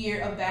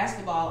year of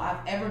basketball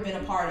I've ever been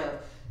a part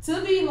of. To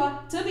be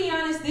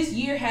honest, this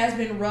year has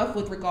been rough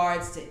with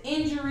regards to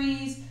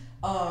injuries,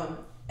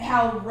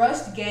 how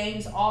rushed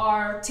games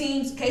are.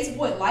 Teams, case in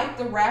point, like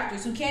the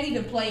Raptors, who can't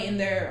even play in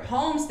their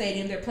home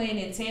stadium, they're playing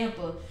in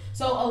Tampa.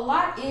 So a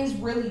lot is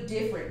really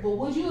different. But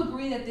would you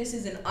agree that this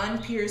is an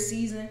unpure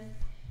season?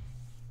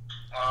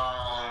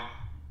 I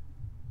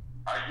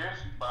guess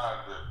by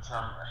the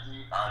term,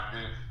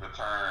 the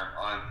term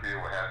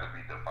unpure would have to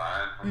be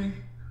defined for me.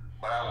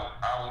 But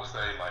I will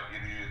say like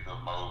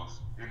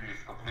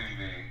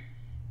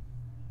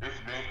it's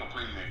been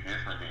completely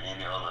different than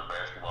any other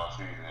basketball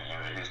season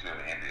in the history of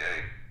the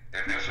NBA.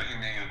 If that's what he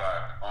means by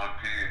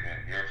unpure, then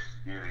yes,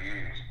 it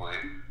is. But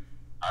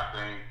I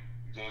think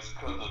just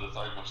because of the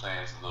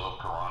circumstances of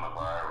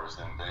coronavirus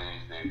and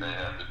things that they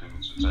have to do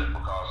to take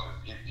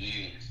precautions, it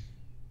is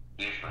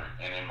different,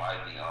 and it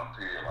might be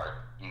unpure. Like,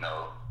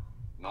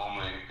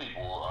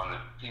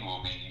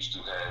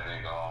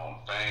 having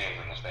fans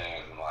in the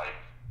stands, and like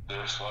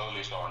they're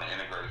slowly starting to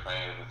integrate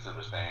fans into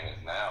the stands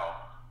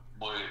now.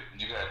 But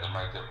you have to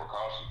make that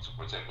precaution to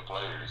protect the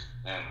players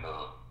and the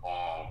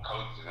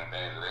coaches and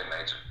things of that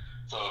nature.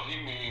 So if he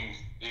means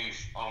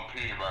it's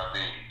unpaired by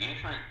being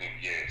different, then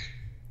yes.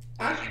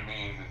 But if he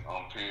means it's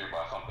unpaired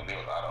by something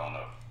else, I don't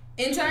know.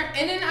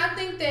 And then I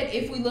think that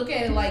if we look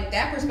at it like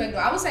that perspective,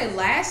 I would say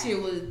last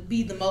year would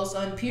be the most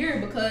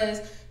unpure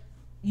because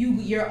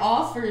you're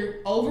off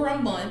for over a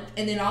month,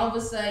 and then all of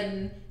a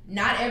sudden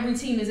not every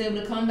team is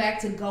able to come back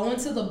to go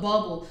into the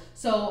bubble.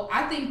 So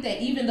I think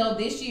that even though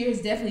this year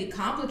is definitely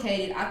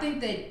complicated, I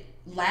think that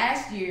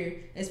last year,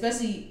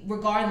 especially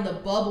regarding the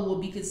bubble,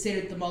 would be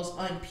considered the most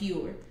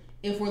unpure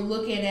if we're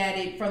looking at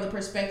it from the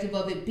perspective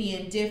of it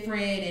being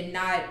different and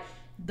not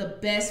the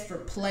best for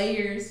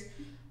players.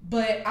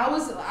 But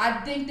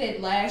I think that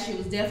last year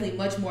was definitely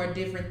much more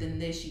different than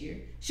this year.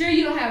 Sure,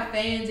 you don't have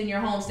fans in your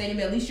home stadium,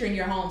 but at least you're in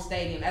your home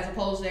stadium, as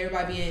opposed to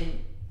everybody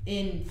being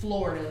in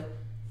Florida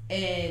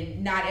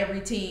and not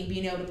every team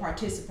being able to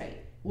participate,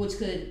 which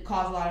could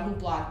cause a lot of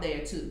hoopla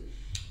there too.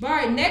 But all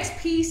right, next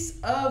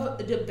piece of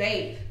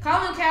debate.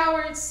 Colin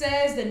Cowherd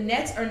says the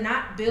Nets are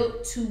not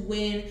built to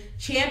win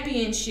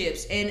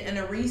championships. And in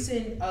a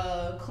recent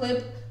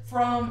clip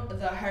from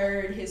The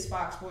Herd, his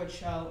Fox Sports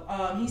show,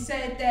 he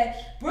said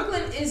that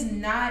Brooklyn is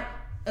not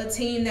a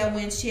team that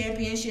wins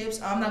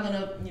championships. I'm not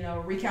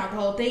gonna, recount the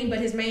whole thing, but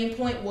his main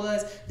point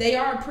was they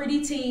are a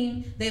pretty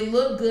team. They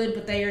look good,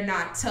 but they are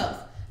not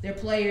tough. Their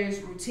top players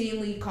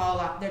routinely call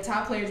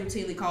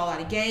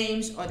out of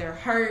games, or they're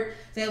hurt.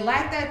 They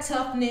lack that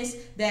toughness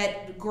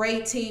that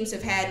great teams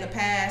have had in the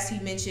past. He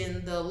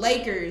mentioned the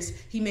Lakers.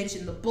 He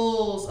mentioned the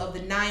Bulls of the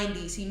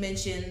 90s. He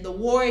mentioned the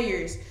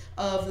Warriors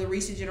of the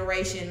recent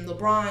generation,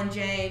 LeBron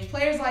James,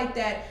 players like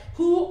that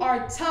who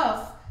are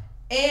tough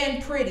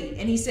and pretty.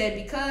 And he said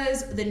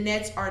because the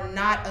Nets are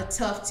not a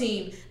tough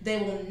team, they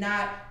will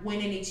not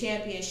win any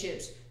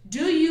championships.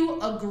 Do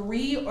you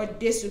agree or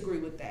disagree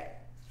with that?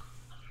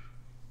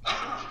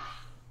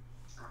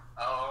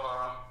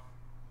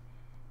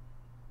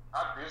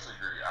 I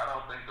disagree. I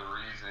don't think the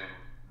reason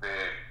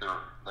that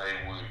they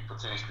would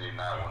potentially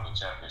not win the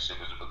championship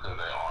is because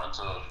they aren't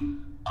tough.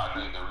 I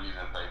think the reason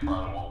they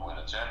probably won't win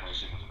the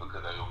championship is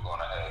because they were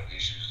going to have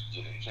issues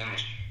getting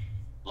chemistry.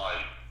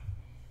 Like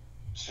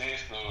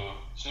since the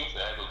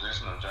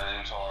acquisition of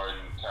James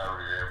Harden,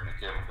 Kyrie Irving, and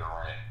Kevin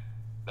Durant,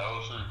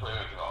 those three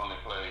players have only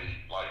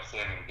played like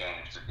 7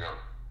 games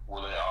together,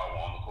 where they all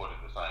were on the court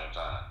at the same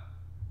time.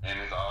 And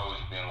it's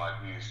always been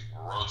like this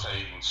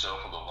rotating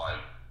shuffle of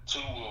like 2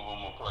 of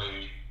them will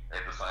play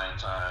at the same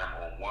time,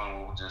 or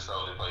one will just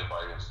solely play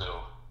by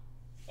himself.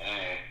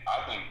 And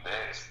I think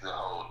that's the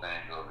whole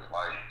thing of it.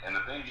 Like, and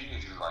the thing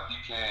is like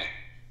you can't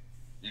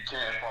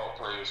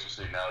fault players for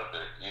sitting out if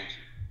they're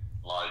injured.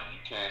 Like you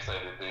can't say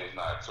that they're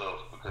not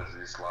tough because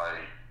it's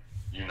like,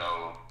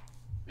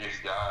 it's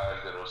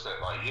guys that are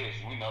set. Like, yes,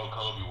 we know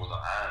Kobe was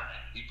an Iron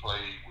Man. He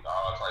played with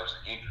all types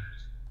of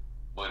injuries,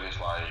 but it's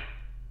like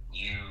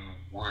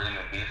we're in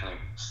a different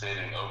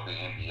setting of the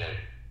NBA.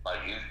 Like,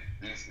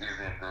 this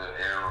isn't the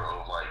era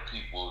of, like,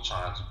 people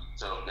trying to be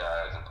tough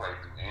guys and play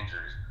through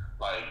injuries.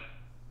 Like,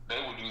 they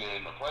would do that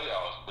in the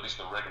playoffs, but it's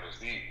the regular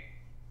season.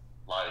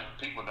 Like,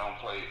 people don't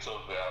play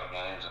tough out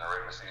games in the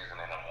regular season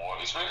anymore.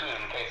 Especially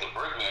in the case of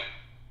Brooklyn,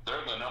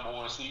 they're the number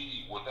 1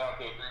 seed without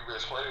their 3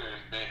 best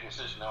players being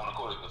consistently on the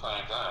court at the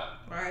same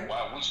time. Right.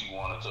 Why would you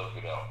want to tough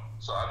it out?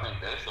 So I think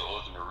that's the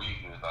ultimate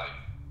reason is, like,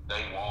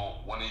 they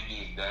won't, when it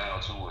gets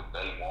down to it,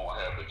 they won't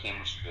have the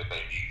chemistry that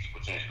they need to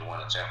potentially win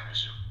a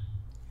championship.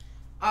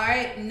 All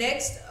right,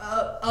 next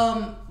up,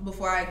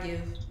 before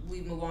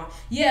we move on.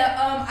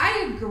 Yeah,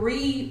 I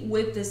agree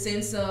with the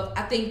sense of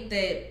I think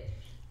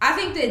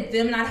that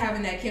them not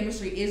having that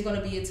chemistry is going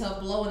to be a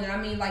tough blow. And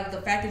I mean, like,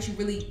 the fact that you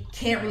really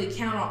can't really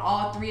count on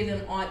all 3 of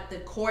them on the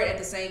court at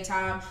the same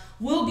time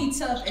will be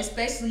tough,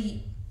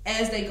 especially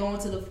as they go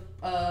into the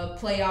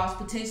playoffs,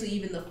 potentially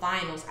even the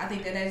finals. I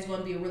think that is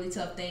going to be a really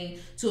tough thing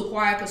to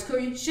acquire because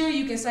sure,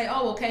 you can say,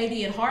 oh, well,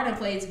 KD and Harden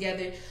played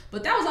together,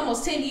 but that was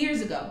almost 10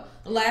 years ago,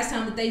 the last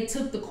time that they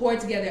took the court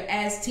together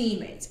as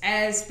teammates,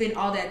 as spent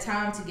all that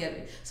time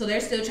together. So they're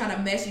still trying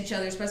to mesh each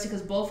other, especially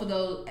because both of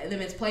them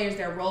as players,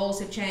 their roles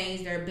have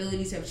changed, their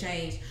abilities have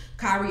changed.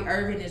 Kyrie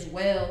Irving as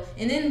well.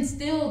 And then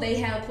still they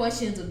have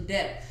questions of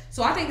depth.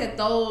 So I think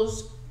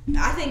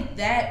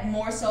that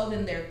more so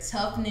than their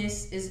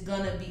toughness is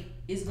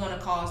gonna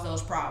cause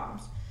those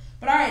problems.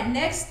 But all right,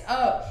 next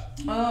up,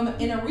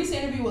 in a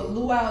recent interview with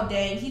Luol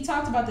Deng, he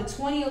talked about the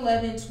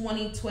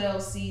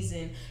 2011-2012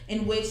 season,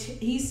 in which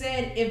he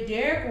said if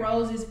Derrick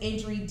Rose's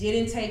injury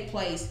didn't take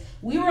place,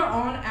 we were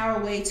on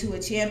our way to a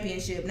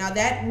championship. Now,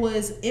 that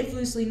was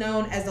infamously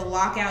known as the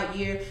lockout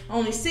year.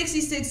 Only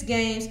 66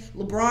 games.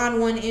 LeBron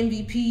won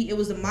MVP. It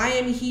was the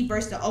Miami Heat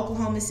versus the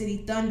Oklahoma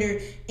City Thunder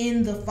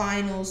in the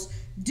finals.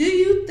 Do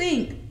you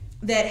think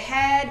that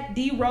had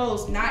D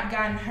Rose not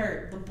gotten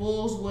hurt, the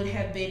Bulls would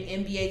have been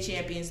NBA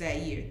champions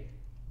that year?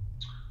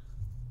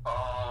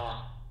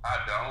 I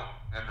don't,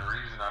 and the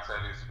reason I say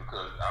this is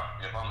because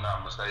if I'm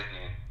not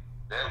mistaken,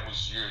 that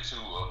was year 2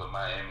 of the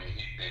Miami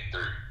Heat Big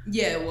Three.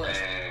 Yeah, it was.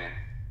 And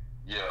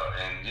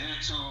year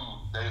 2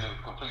 they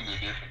look completely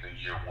different than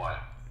year 1.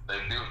 They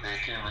built their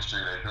chemistry,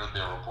 they built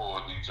their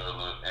rapport with each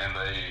other, and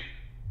they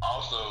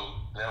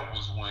also that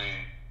was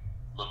when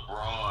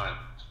LeBron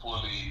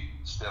fully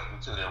stepped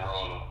into that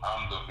role of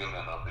I'm the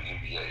villain of the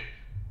NBA.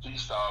 He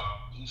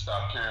stopped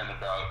caring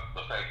about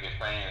the fact that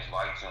fans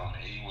liked him,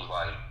 and he was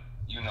like,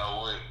 you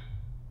know what?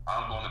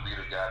 I'm going to be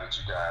the guy that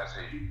you guys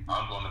hate.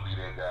 I'm going to be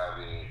that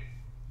guy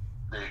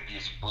that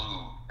gets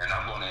booed, and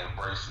I'm going to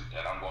embrace it,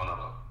 and I'm going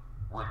to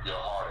rip your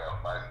heart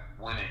out by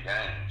winning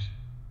games.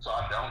 So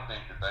I don't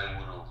think that they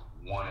would have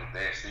won it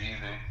that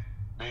season.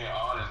 Being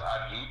honest,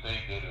 I do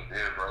think that if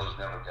Derrick Rose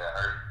never got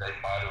hurt, they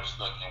might have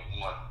snuck in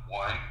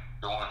one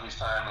during his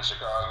time in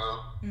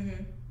Chicago.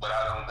 Mm-hmm. But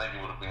I don't think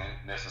it would have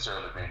been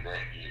necessarily been that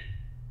year.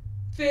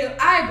 Phil,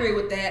 I agree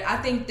with that. I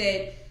think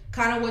that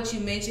kind of what you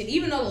mentioned,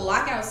 even though the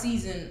lockout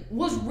season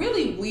was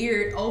really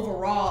weird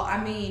overall.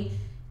 I mean,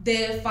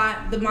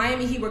 the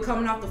Miami Heat were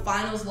coming off the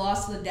finals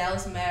loss to the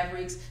Dallas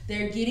Mavericks.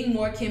 They're getting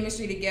more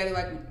chemistry together,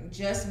 like we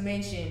just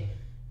mentioned.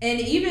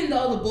 And even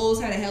though the Bulls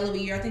had a hell of a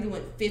year, I think it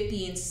went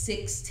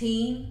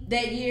 50-16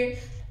 that year.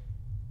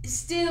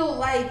 Still,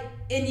 like,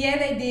 and yeah,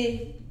 they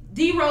did.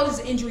 D Rose's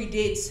injury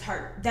did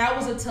hurt. That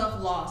was a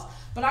tough loss.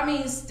 But I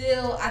mean,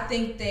 still, I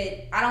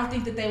don't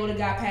think that they would have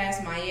got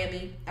past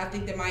Miami. I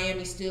think that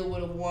Miami still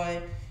would have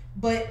won.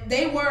 But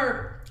they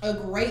were a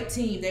great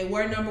team. They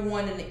were number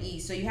 1 in the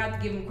East, so you have to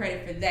give them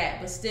credit for that.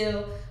 But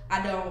still,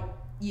 I don't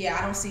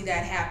see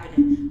that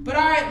happening. But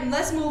all right,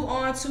 let's move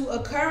on to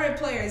a current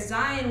player,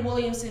 Zion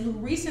Williamson, who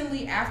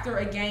recently, after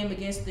a game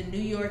against the New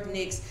York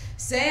Knicks,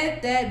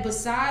 said that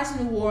besides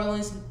New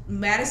Orleans,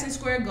 Madison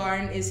Square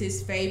Garden is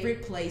his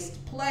favorite place to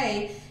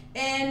play.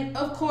 And,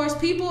 of course,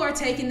 people are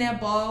taking that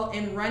ball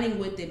and running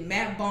with it.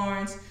 Matt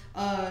Barnes,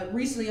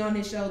 recently on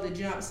his show, The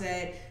Jump,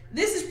 said,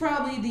 this is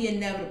probably the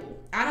inevitable.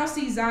 I don't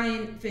see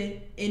Zion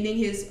ending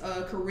his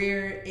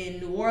career in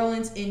New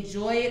Orleans.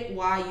 Enjoy it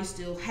while you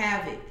still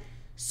have it.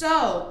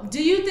 So,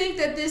 do you think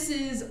that this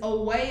is a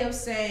way of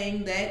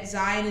saying that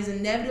Zion is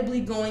inevitably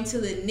going to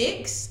the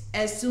Knicks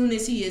as soon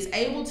as he is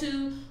able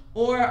to?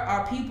 Or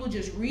are people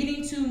just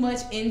reading too much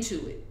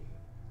into it?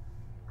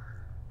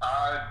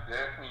 I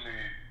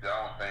definitely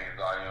don't think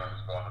Zion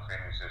is going to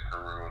finish his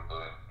career with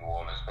the New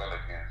Orleans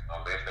Pelicans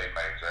unless they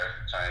make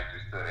drastic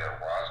changes to their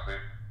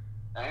roster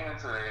and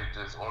to their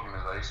just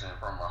organization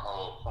from a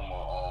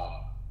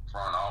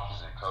front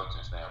office and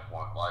coaching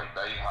standpoint. Like,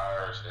 they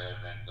hired Stan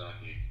Van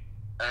Gundy,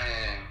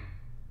 and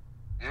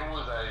it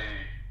was a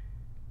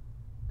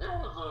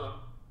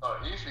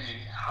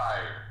iffy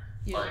hire.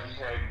 Yeah. Like, he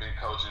hadn't been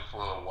coaching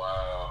for a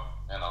while,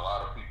 and a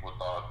lot of people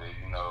thought that,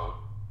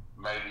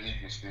 maybe he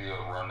could still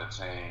run the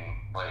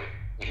team, but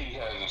he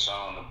hasn't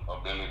shown the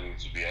ability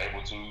to be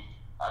able to.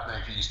 I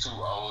think he's too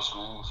old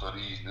school for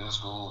these new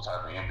school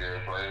type of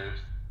NBA players.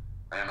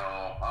 And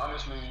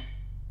honestly,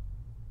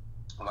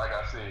 like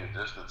I said,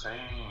 just the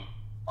team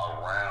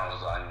around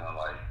Zion,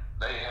 like,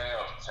 they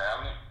have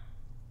talent,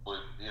 but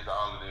is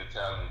all of their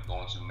talent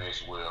going to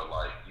mesh well?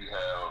 Like, you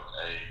have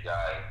a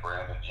guy,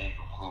 Brandon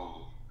Ingram,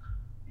 who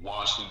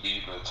wants to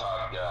be the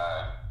top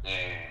guy,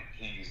 and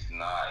he's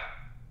not.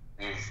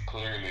 It's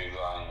clearly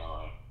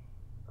Zion.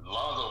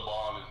 Lonzo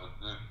Ball is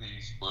a good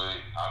piece, but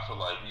I feel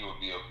like he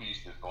would be a piece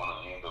that's going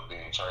to end up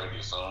being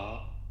traded soon,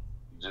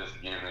 just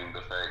given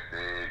the fact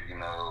that,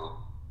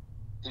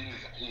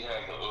 he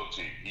has an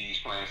uptick. He's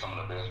playing some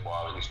of the best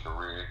ball of his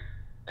career,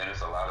 and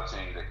it's a lot of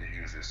teams that could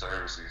use his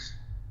services.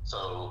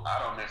 So I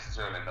don't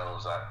necessarily know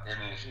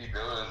if he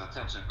does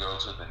attempt to go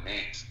to the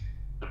Knicks,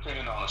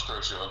 depending on the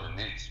structure of the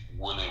Knicks,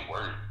 will it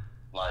work?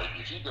 Like,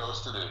 if he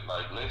goes to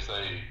let's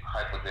say,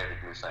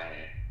 hypothetically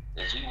saying,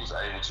 if he was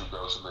able to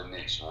go to the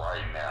Knicks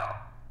right now,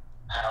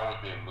 how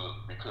would it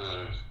look?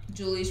 Because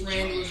Julius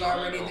Randle is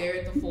already there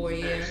at the 4,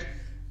 yeah.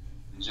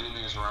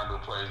 Julius Randle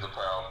plays the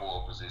power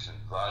forward position.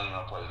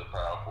 Zion plays the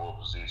power forward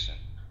position.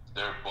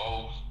 They're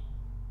both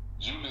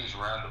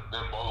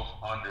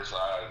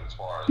undersized as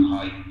far as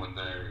height, but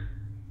they're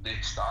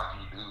big, stocky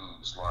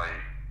dudes. Like,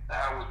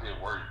 how would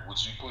that work? Would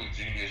you put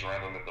Julius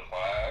Randle at the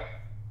 5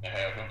 and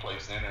have him play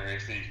center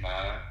at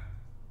 6'9",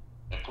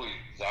 and put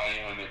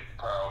Zion at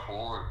power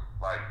forward?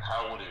 Like,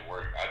 how would it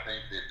work? I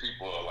think that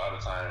people, a lot of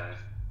times,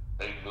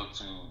 they read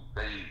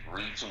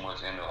too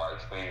much into,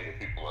 things that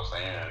people are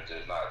saying and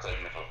just not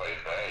taking it for face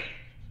value.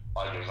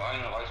 Like, if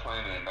Zion likes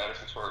playing in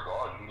Madison Square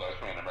Garden, he likes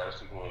playing in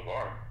Madison Square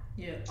Garden.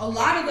 Yeah. A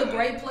lot of the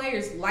great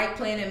players like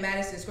playing in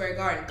Madison Square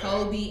Garden.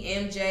 Kobe,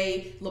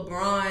 MJ,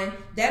 LeBron.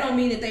 That don't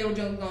mean that they were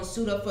just going to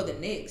suit up for the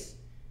Knicks.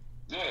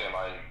 Yeah,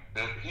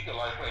 he could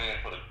like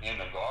playing in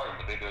the Garden,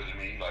 but that doesn't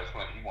mean he wants to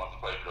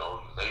play for the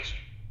organization.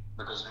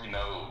 Because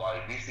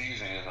this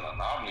season is an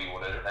anomaly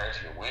where they're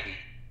actually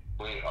winning.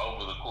 But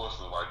over the course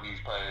of this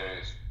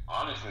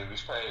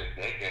past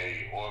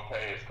decade or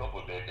past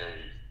couple of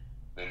decades,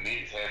 the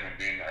Knicks haven't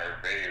been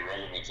a very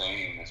relevant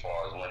team as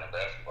far as winning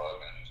basketball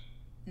games.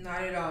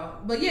 Not at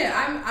all. But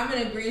yeah, I'm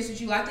in agreement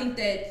with you. I think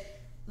that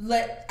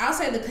I'll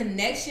say the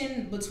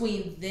connection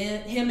between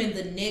him and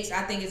the Knicks,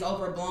 I think, is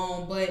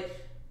overblown. But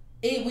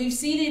we've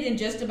seen it in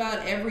just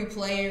about every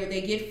player.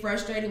 They get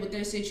frustrated with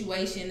their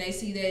situation. They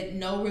see that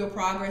no real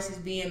progress is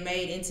being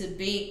made into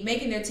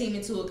making their team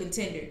into a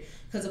contender.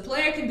 Because a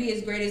player can be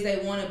as great as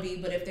they want to be,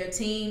 but if their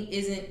team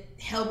isn't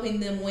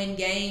helping them win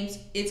games,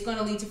 it's going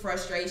to lead to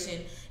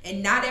frustration.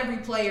 And not every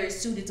player is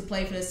suited to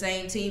play for the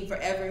same team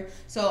forever.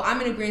 So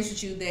I'm in agreement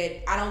with you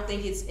that I don't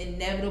think it's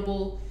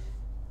inevitable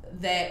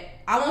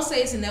I won't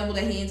say it's inevitable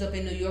that he ends up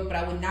in New York, but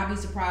I would not be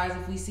surprised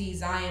if we see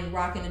Zion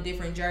rocking a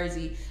different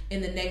jersey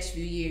in the next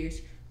few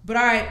years. But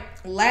all right,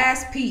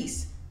 last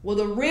piece. Will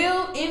the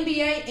real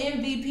NBA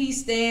MVP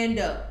stand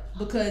up?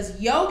 Because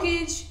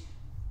Jokic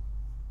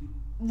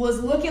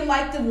was looking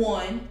like the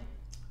one.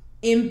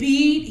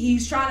 Embiid,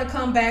 he's trying to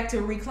come back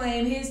to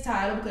reclaim his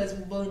title because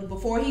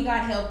before he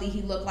got healthy,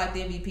 he looked like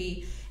the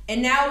MVP.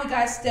 And now we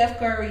got Steph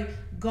Curry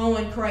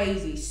going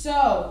crazy.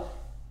 So,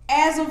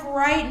 as of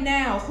right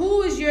now,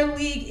 who is your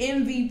league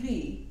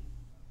MVP?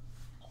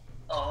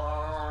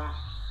 I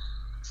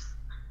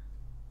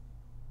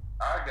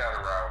gotta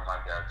ride with my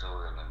guy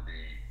Joel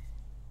Embiid,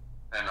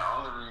 and the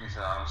only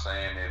reason I'm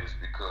saying it is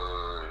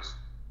because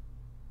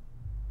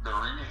the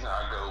reason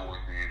I go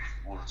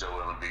with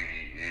Joel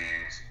Embiid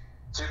is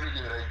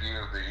typically they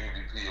give the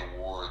MVP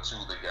award to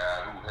the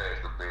guy who has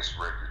the best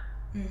record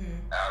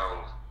out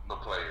of the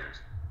players.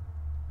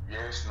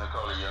 Yes,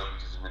 Nikola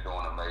Jokic has been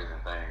doing amazing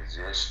things.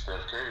 Yes,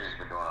 Steph Curry has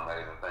been doing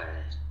amazing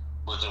things.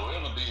 But Joel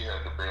Embiid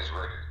has the best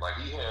record. Like,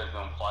 he has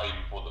them fighting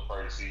for the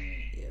first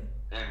seed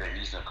in the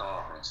Eastern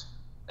Conference.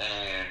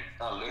 And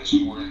unless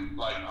you were,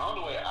 like,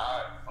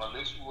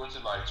 unless you were to,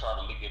 like, try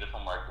to look at it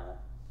from, like,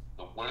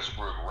 the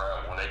Westbrook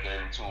route when they gave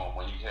it to him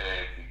when he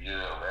had the year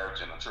of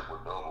averaging a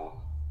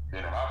triple-double,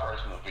 then in my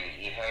personal opinion,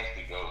 it has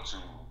to go to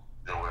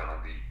Joel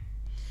Embiid.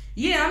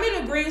 Yeah, I'm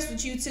in agreement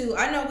with you too.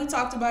 I know we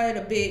talked about it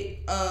a bit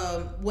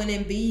when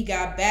Embiid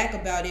got back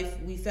about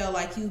if we felt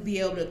like he would be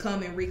able to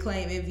come and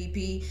reclaim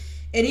MVP.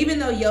 And even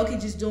though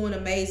Jokic is doing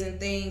amazing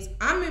things,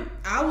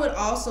 I would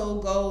also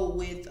go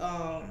with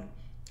I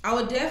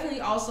would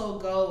definitely also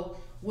go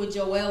with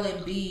Joel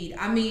Embiid.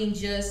 I mean,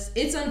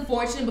 it's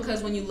unfortunate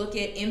because when you look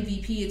at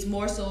MVP, it's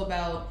more so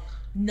about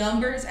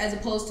numbers as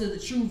opposed to the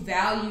true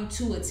value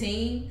to a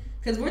team.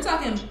 Because we're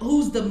talking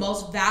who's the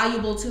most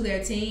valuable to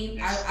their team,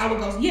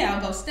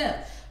 I'll go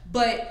Steph.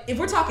 But if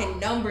we're talking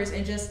numbers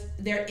and just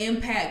their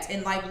impact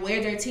and like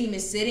where their team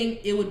is sitting,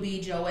 it would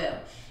be Joel.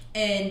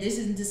 And this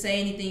isn't to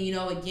say anything,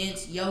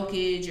 against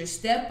Jokic or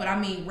Steph, but I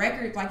mean,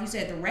 record, like you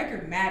said, the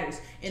record matters.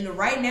 And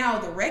right now,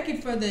 the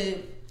record for the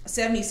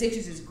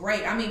 76ers is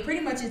great. I mean, pretty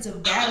much it's a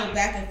battle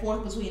back and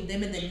forth between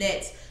them and the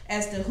Nets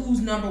as to who's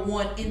number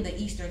one in the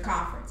Eastern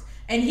Conference.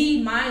 And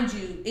mind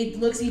you, it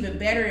looks even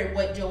better at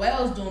what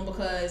Joel's doing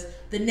because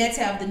the Nets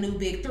have the new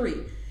big three.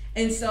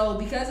 And so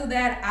because of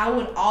that, I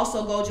would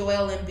also go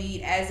Joel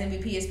Embiid as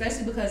MVP,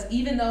 especially because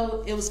even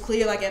though it was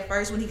clear, like at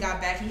first when he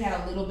got back, he had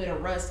a little bit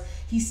of rust,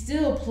 he's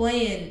still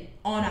playing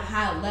on a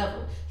high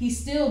level. He's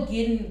still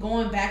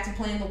going back to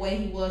playing the way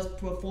he was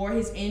before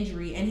his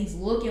injury, and he's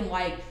looking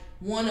like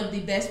one of the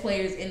best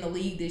players in the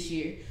league this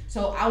year.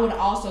 So I would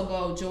also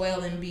go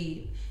Joel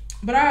Embiid.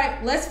 But all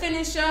right, let's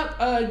finish up.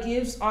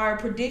 Gives our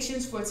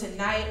predictions for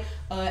tonight,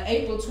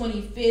 April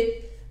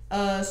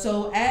 25th.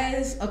 So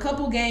as a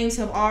couple games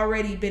have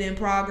already been in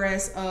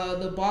progress,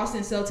 the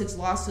Boston Celtics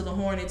lost to the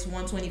Hornets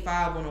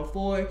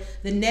 125-104.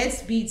 The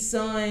Nets beat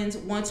Suns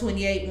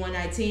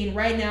 128-119.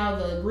 Right now,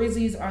 the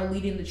Grizzlies are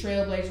leading the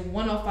Trailblazers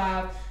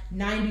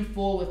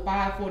 105-94 with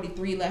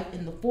 5:43 left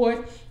in the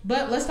fourth.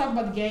 But let's talk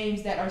about the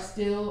games that are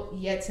still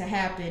yet to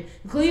happen.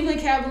 The Cleveland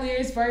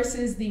Cavaliers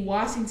versus the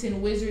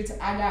Washington Wizards.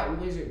 I got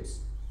Wizards.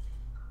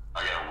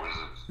 I got Wizards.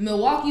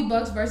 Milwaukee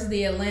Bucks versus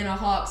the Atlanta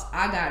Hawks.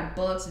 I got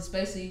Bucks,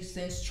 especially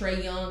since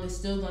Trae Young is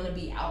still going to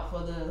be out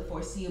for the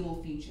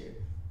foreseeable future.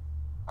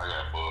 I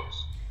got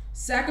Bucks.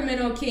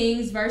 Sacramento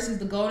Kings versus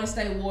the Golden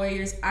State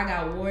Warriors. I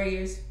got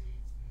Warriors.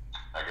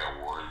 I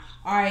got Warriors.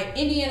 All right,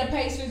 Indiana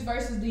Pacers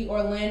versus the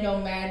Orlando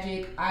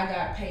Magic. I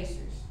got Pacers.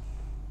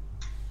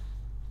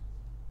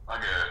 I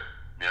got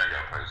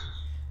Pacers.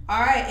 All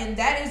right, and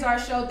that is our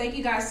show. Thank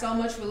you guys so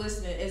much for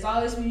listening. As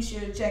always, be sure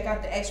to check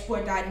out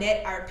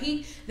theexport.net. I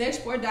repeat,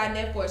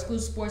 theexport.net for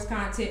exclusive sports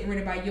content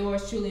written by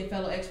yours truly and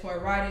fellow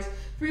export writers.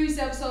 Previous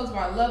episodes of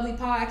our lovely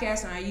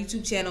podcast on our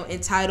YouTube channel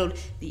entitled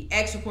The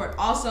X Report.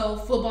 Also,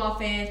 football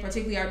fans,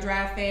 particularly our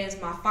draft fans,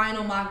 my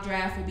final mock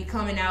draft will be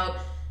coming out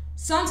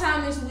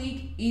sometime this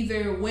week,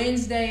 either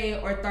Wednesday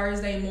or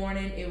Thursday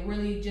morning. It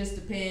really just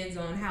depends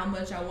on how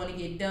much I want to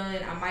get done.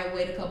 I might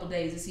wait a couple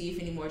days to see if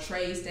any more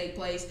trades take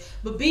place.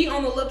 But be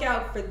on the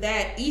lookout for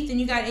that. Ethan,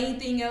 you got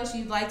anything else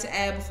you'd like to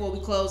add before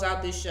we close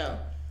out this show?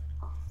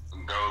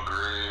 Go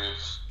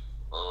Grizz.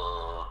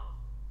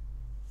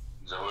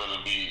 Joel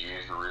Embiid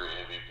is the real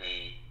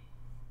MVP.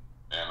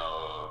 And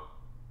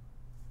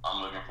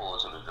I'm looking forward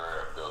to the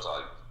draft. Go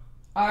Titans.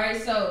 All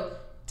right, so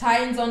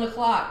Titans on the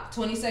clock,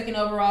 22nd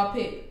overall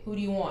pick. Who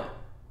do you want?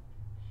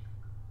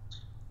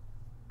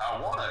 I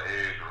want an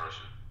edge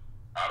rusher.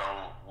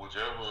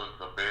 Whichever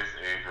the best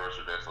edge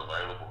rusher that's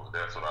available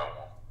That's what I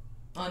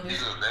want.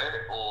 Understood. Either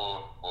that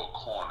or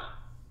corner.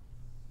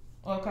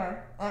 Okay,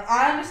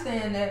 I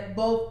understand that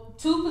both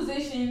two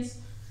positions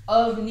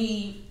of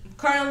need.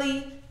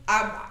 Currently,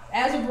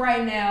 as of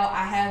right now,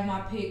 I have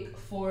my pick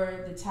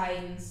for the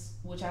Titans,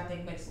 which I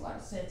think makes a lot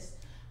of sense.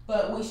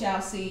 But we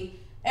shall see.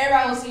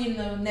 Everybody will see in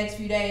the next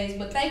few days.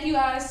 But thank you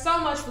guys so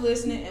much for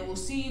listening, and we'll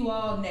see you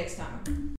all next time.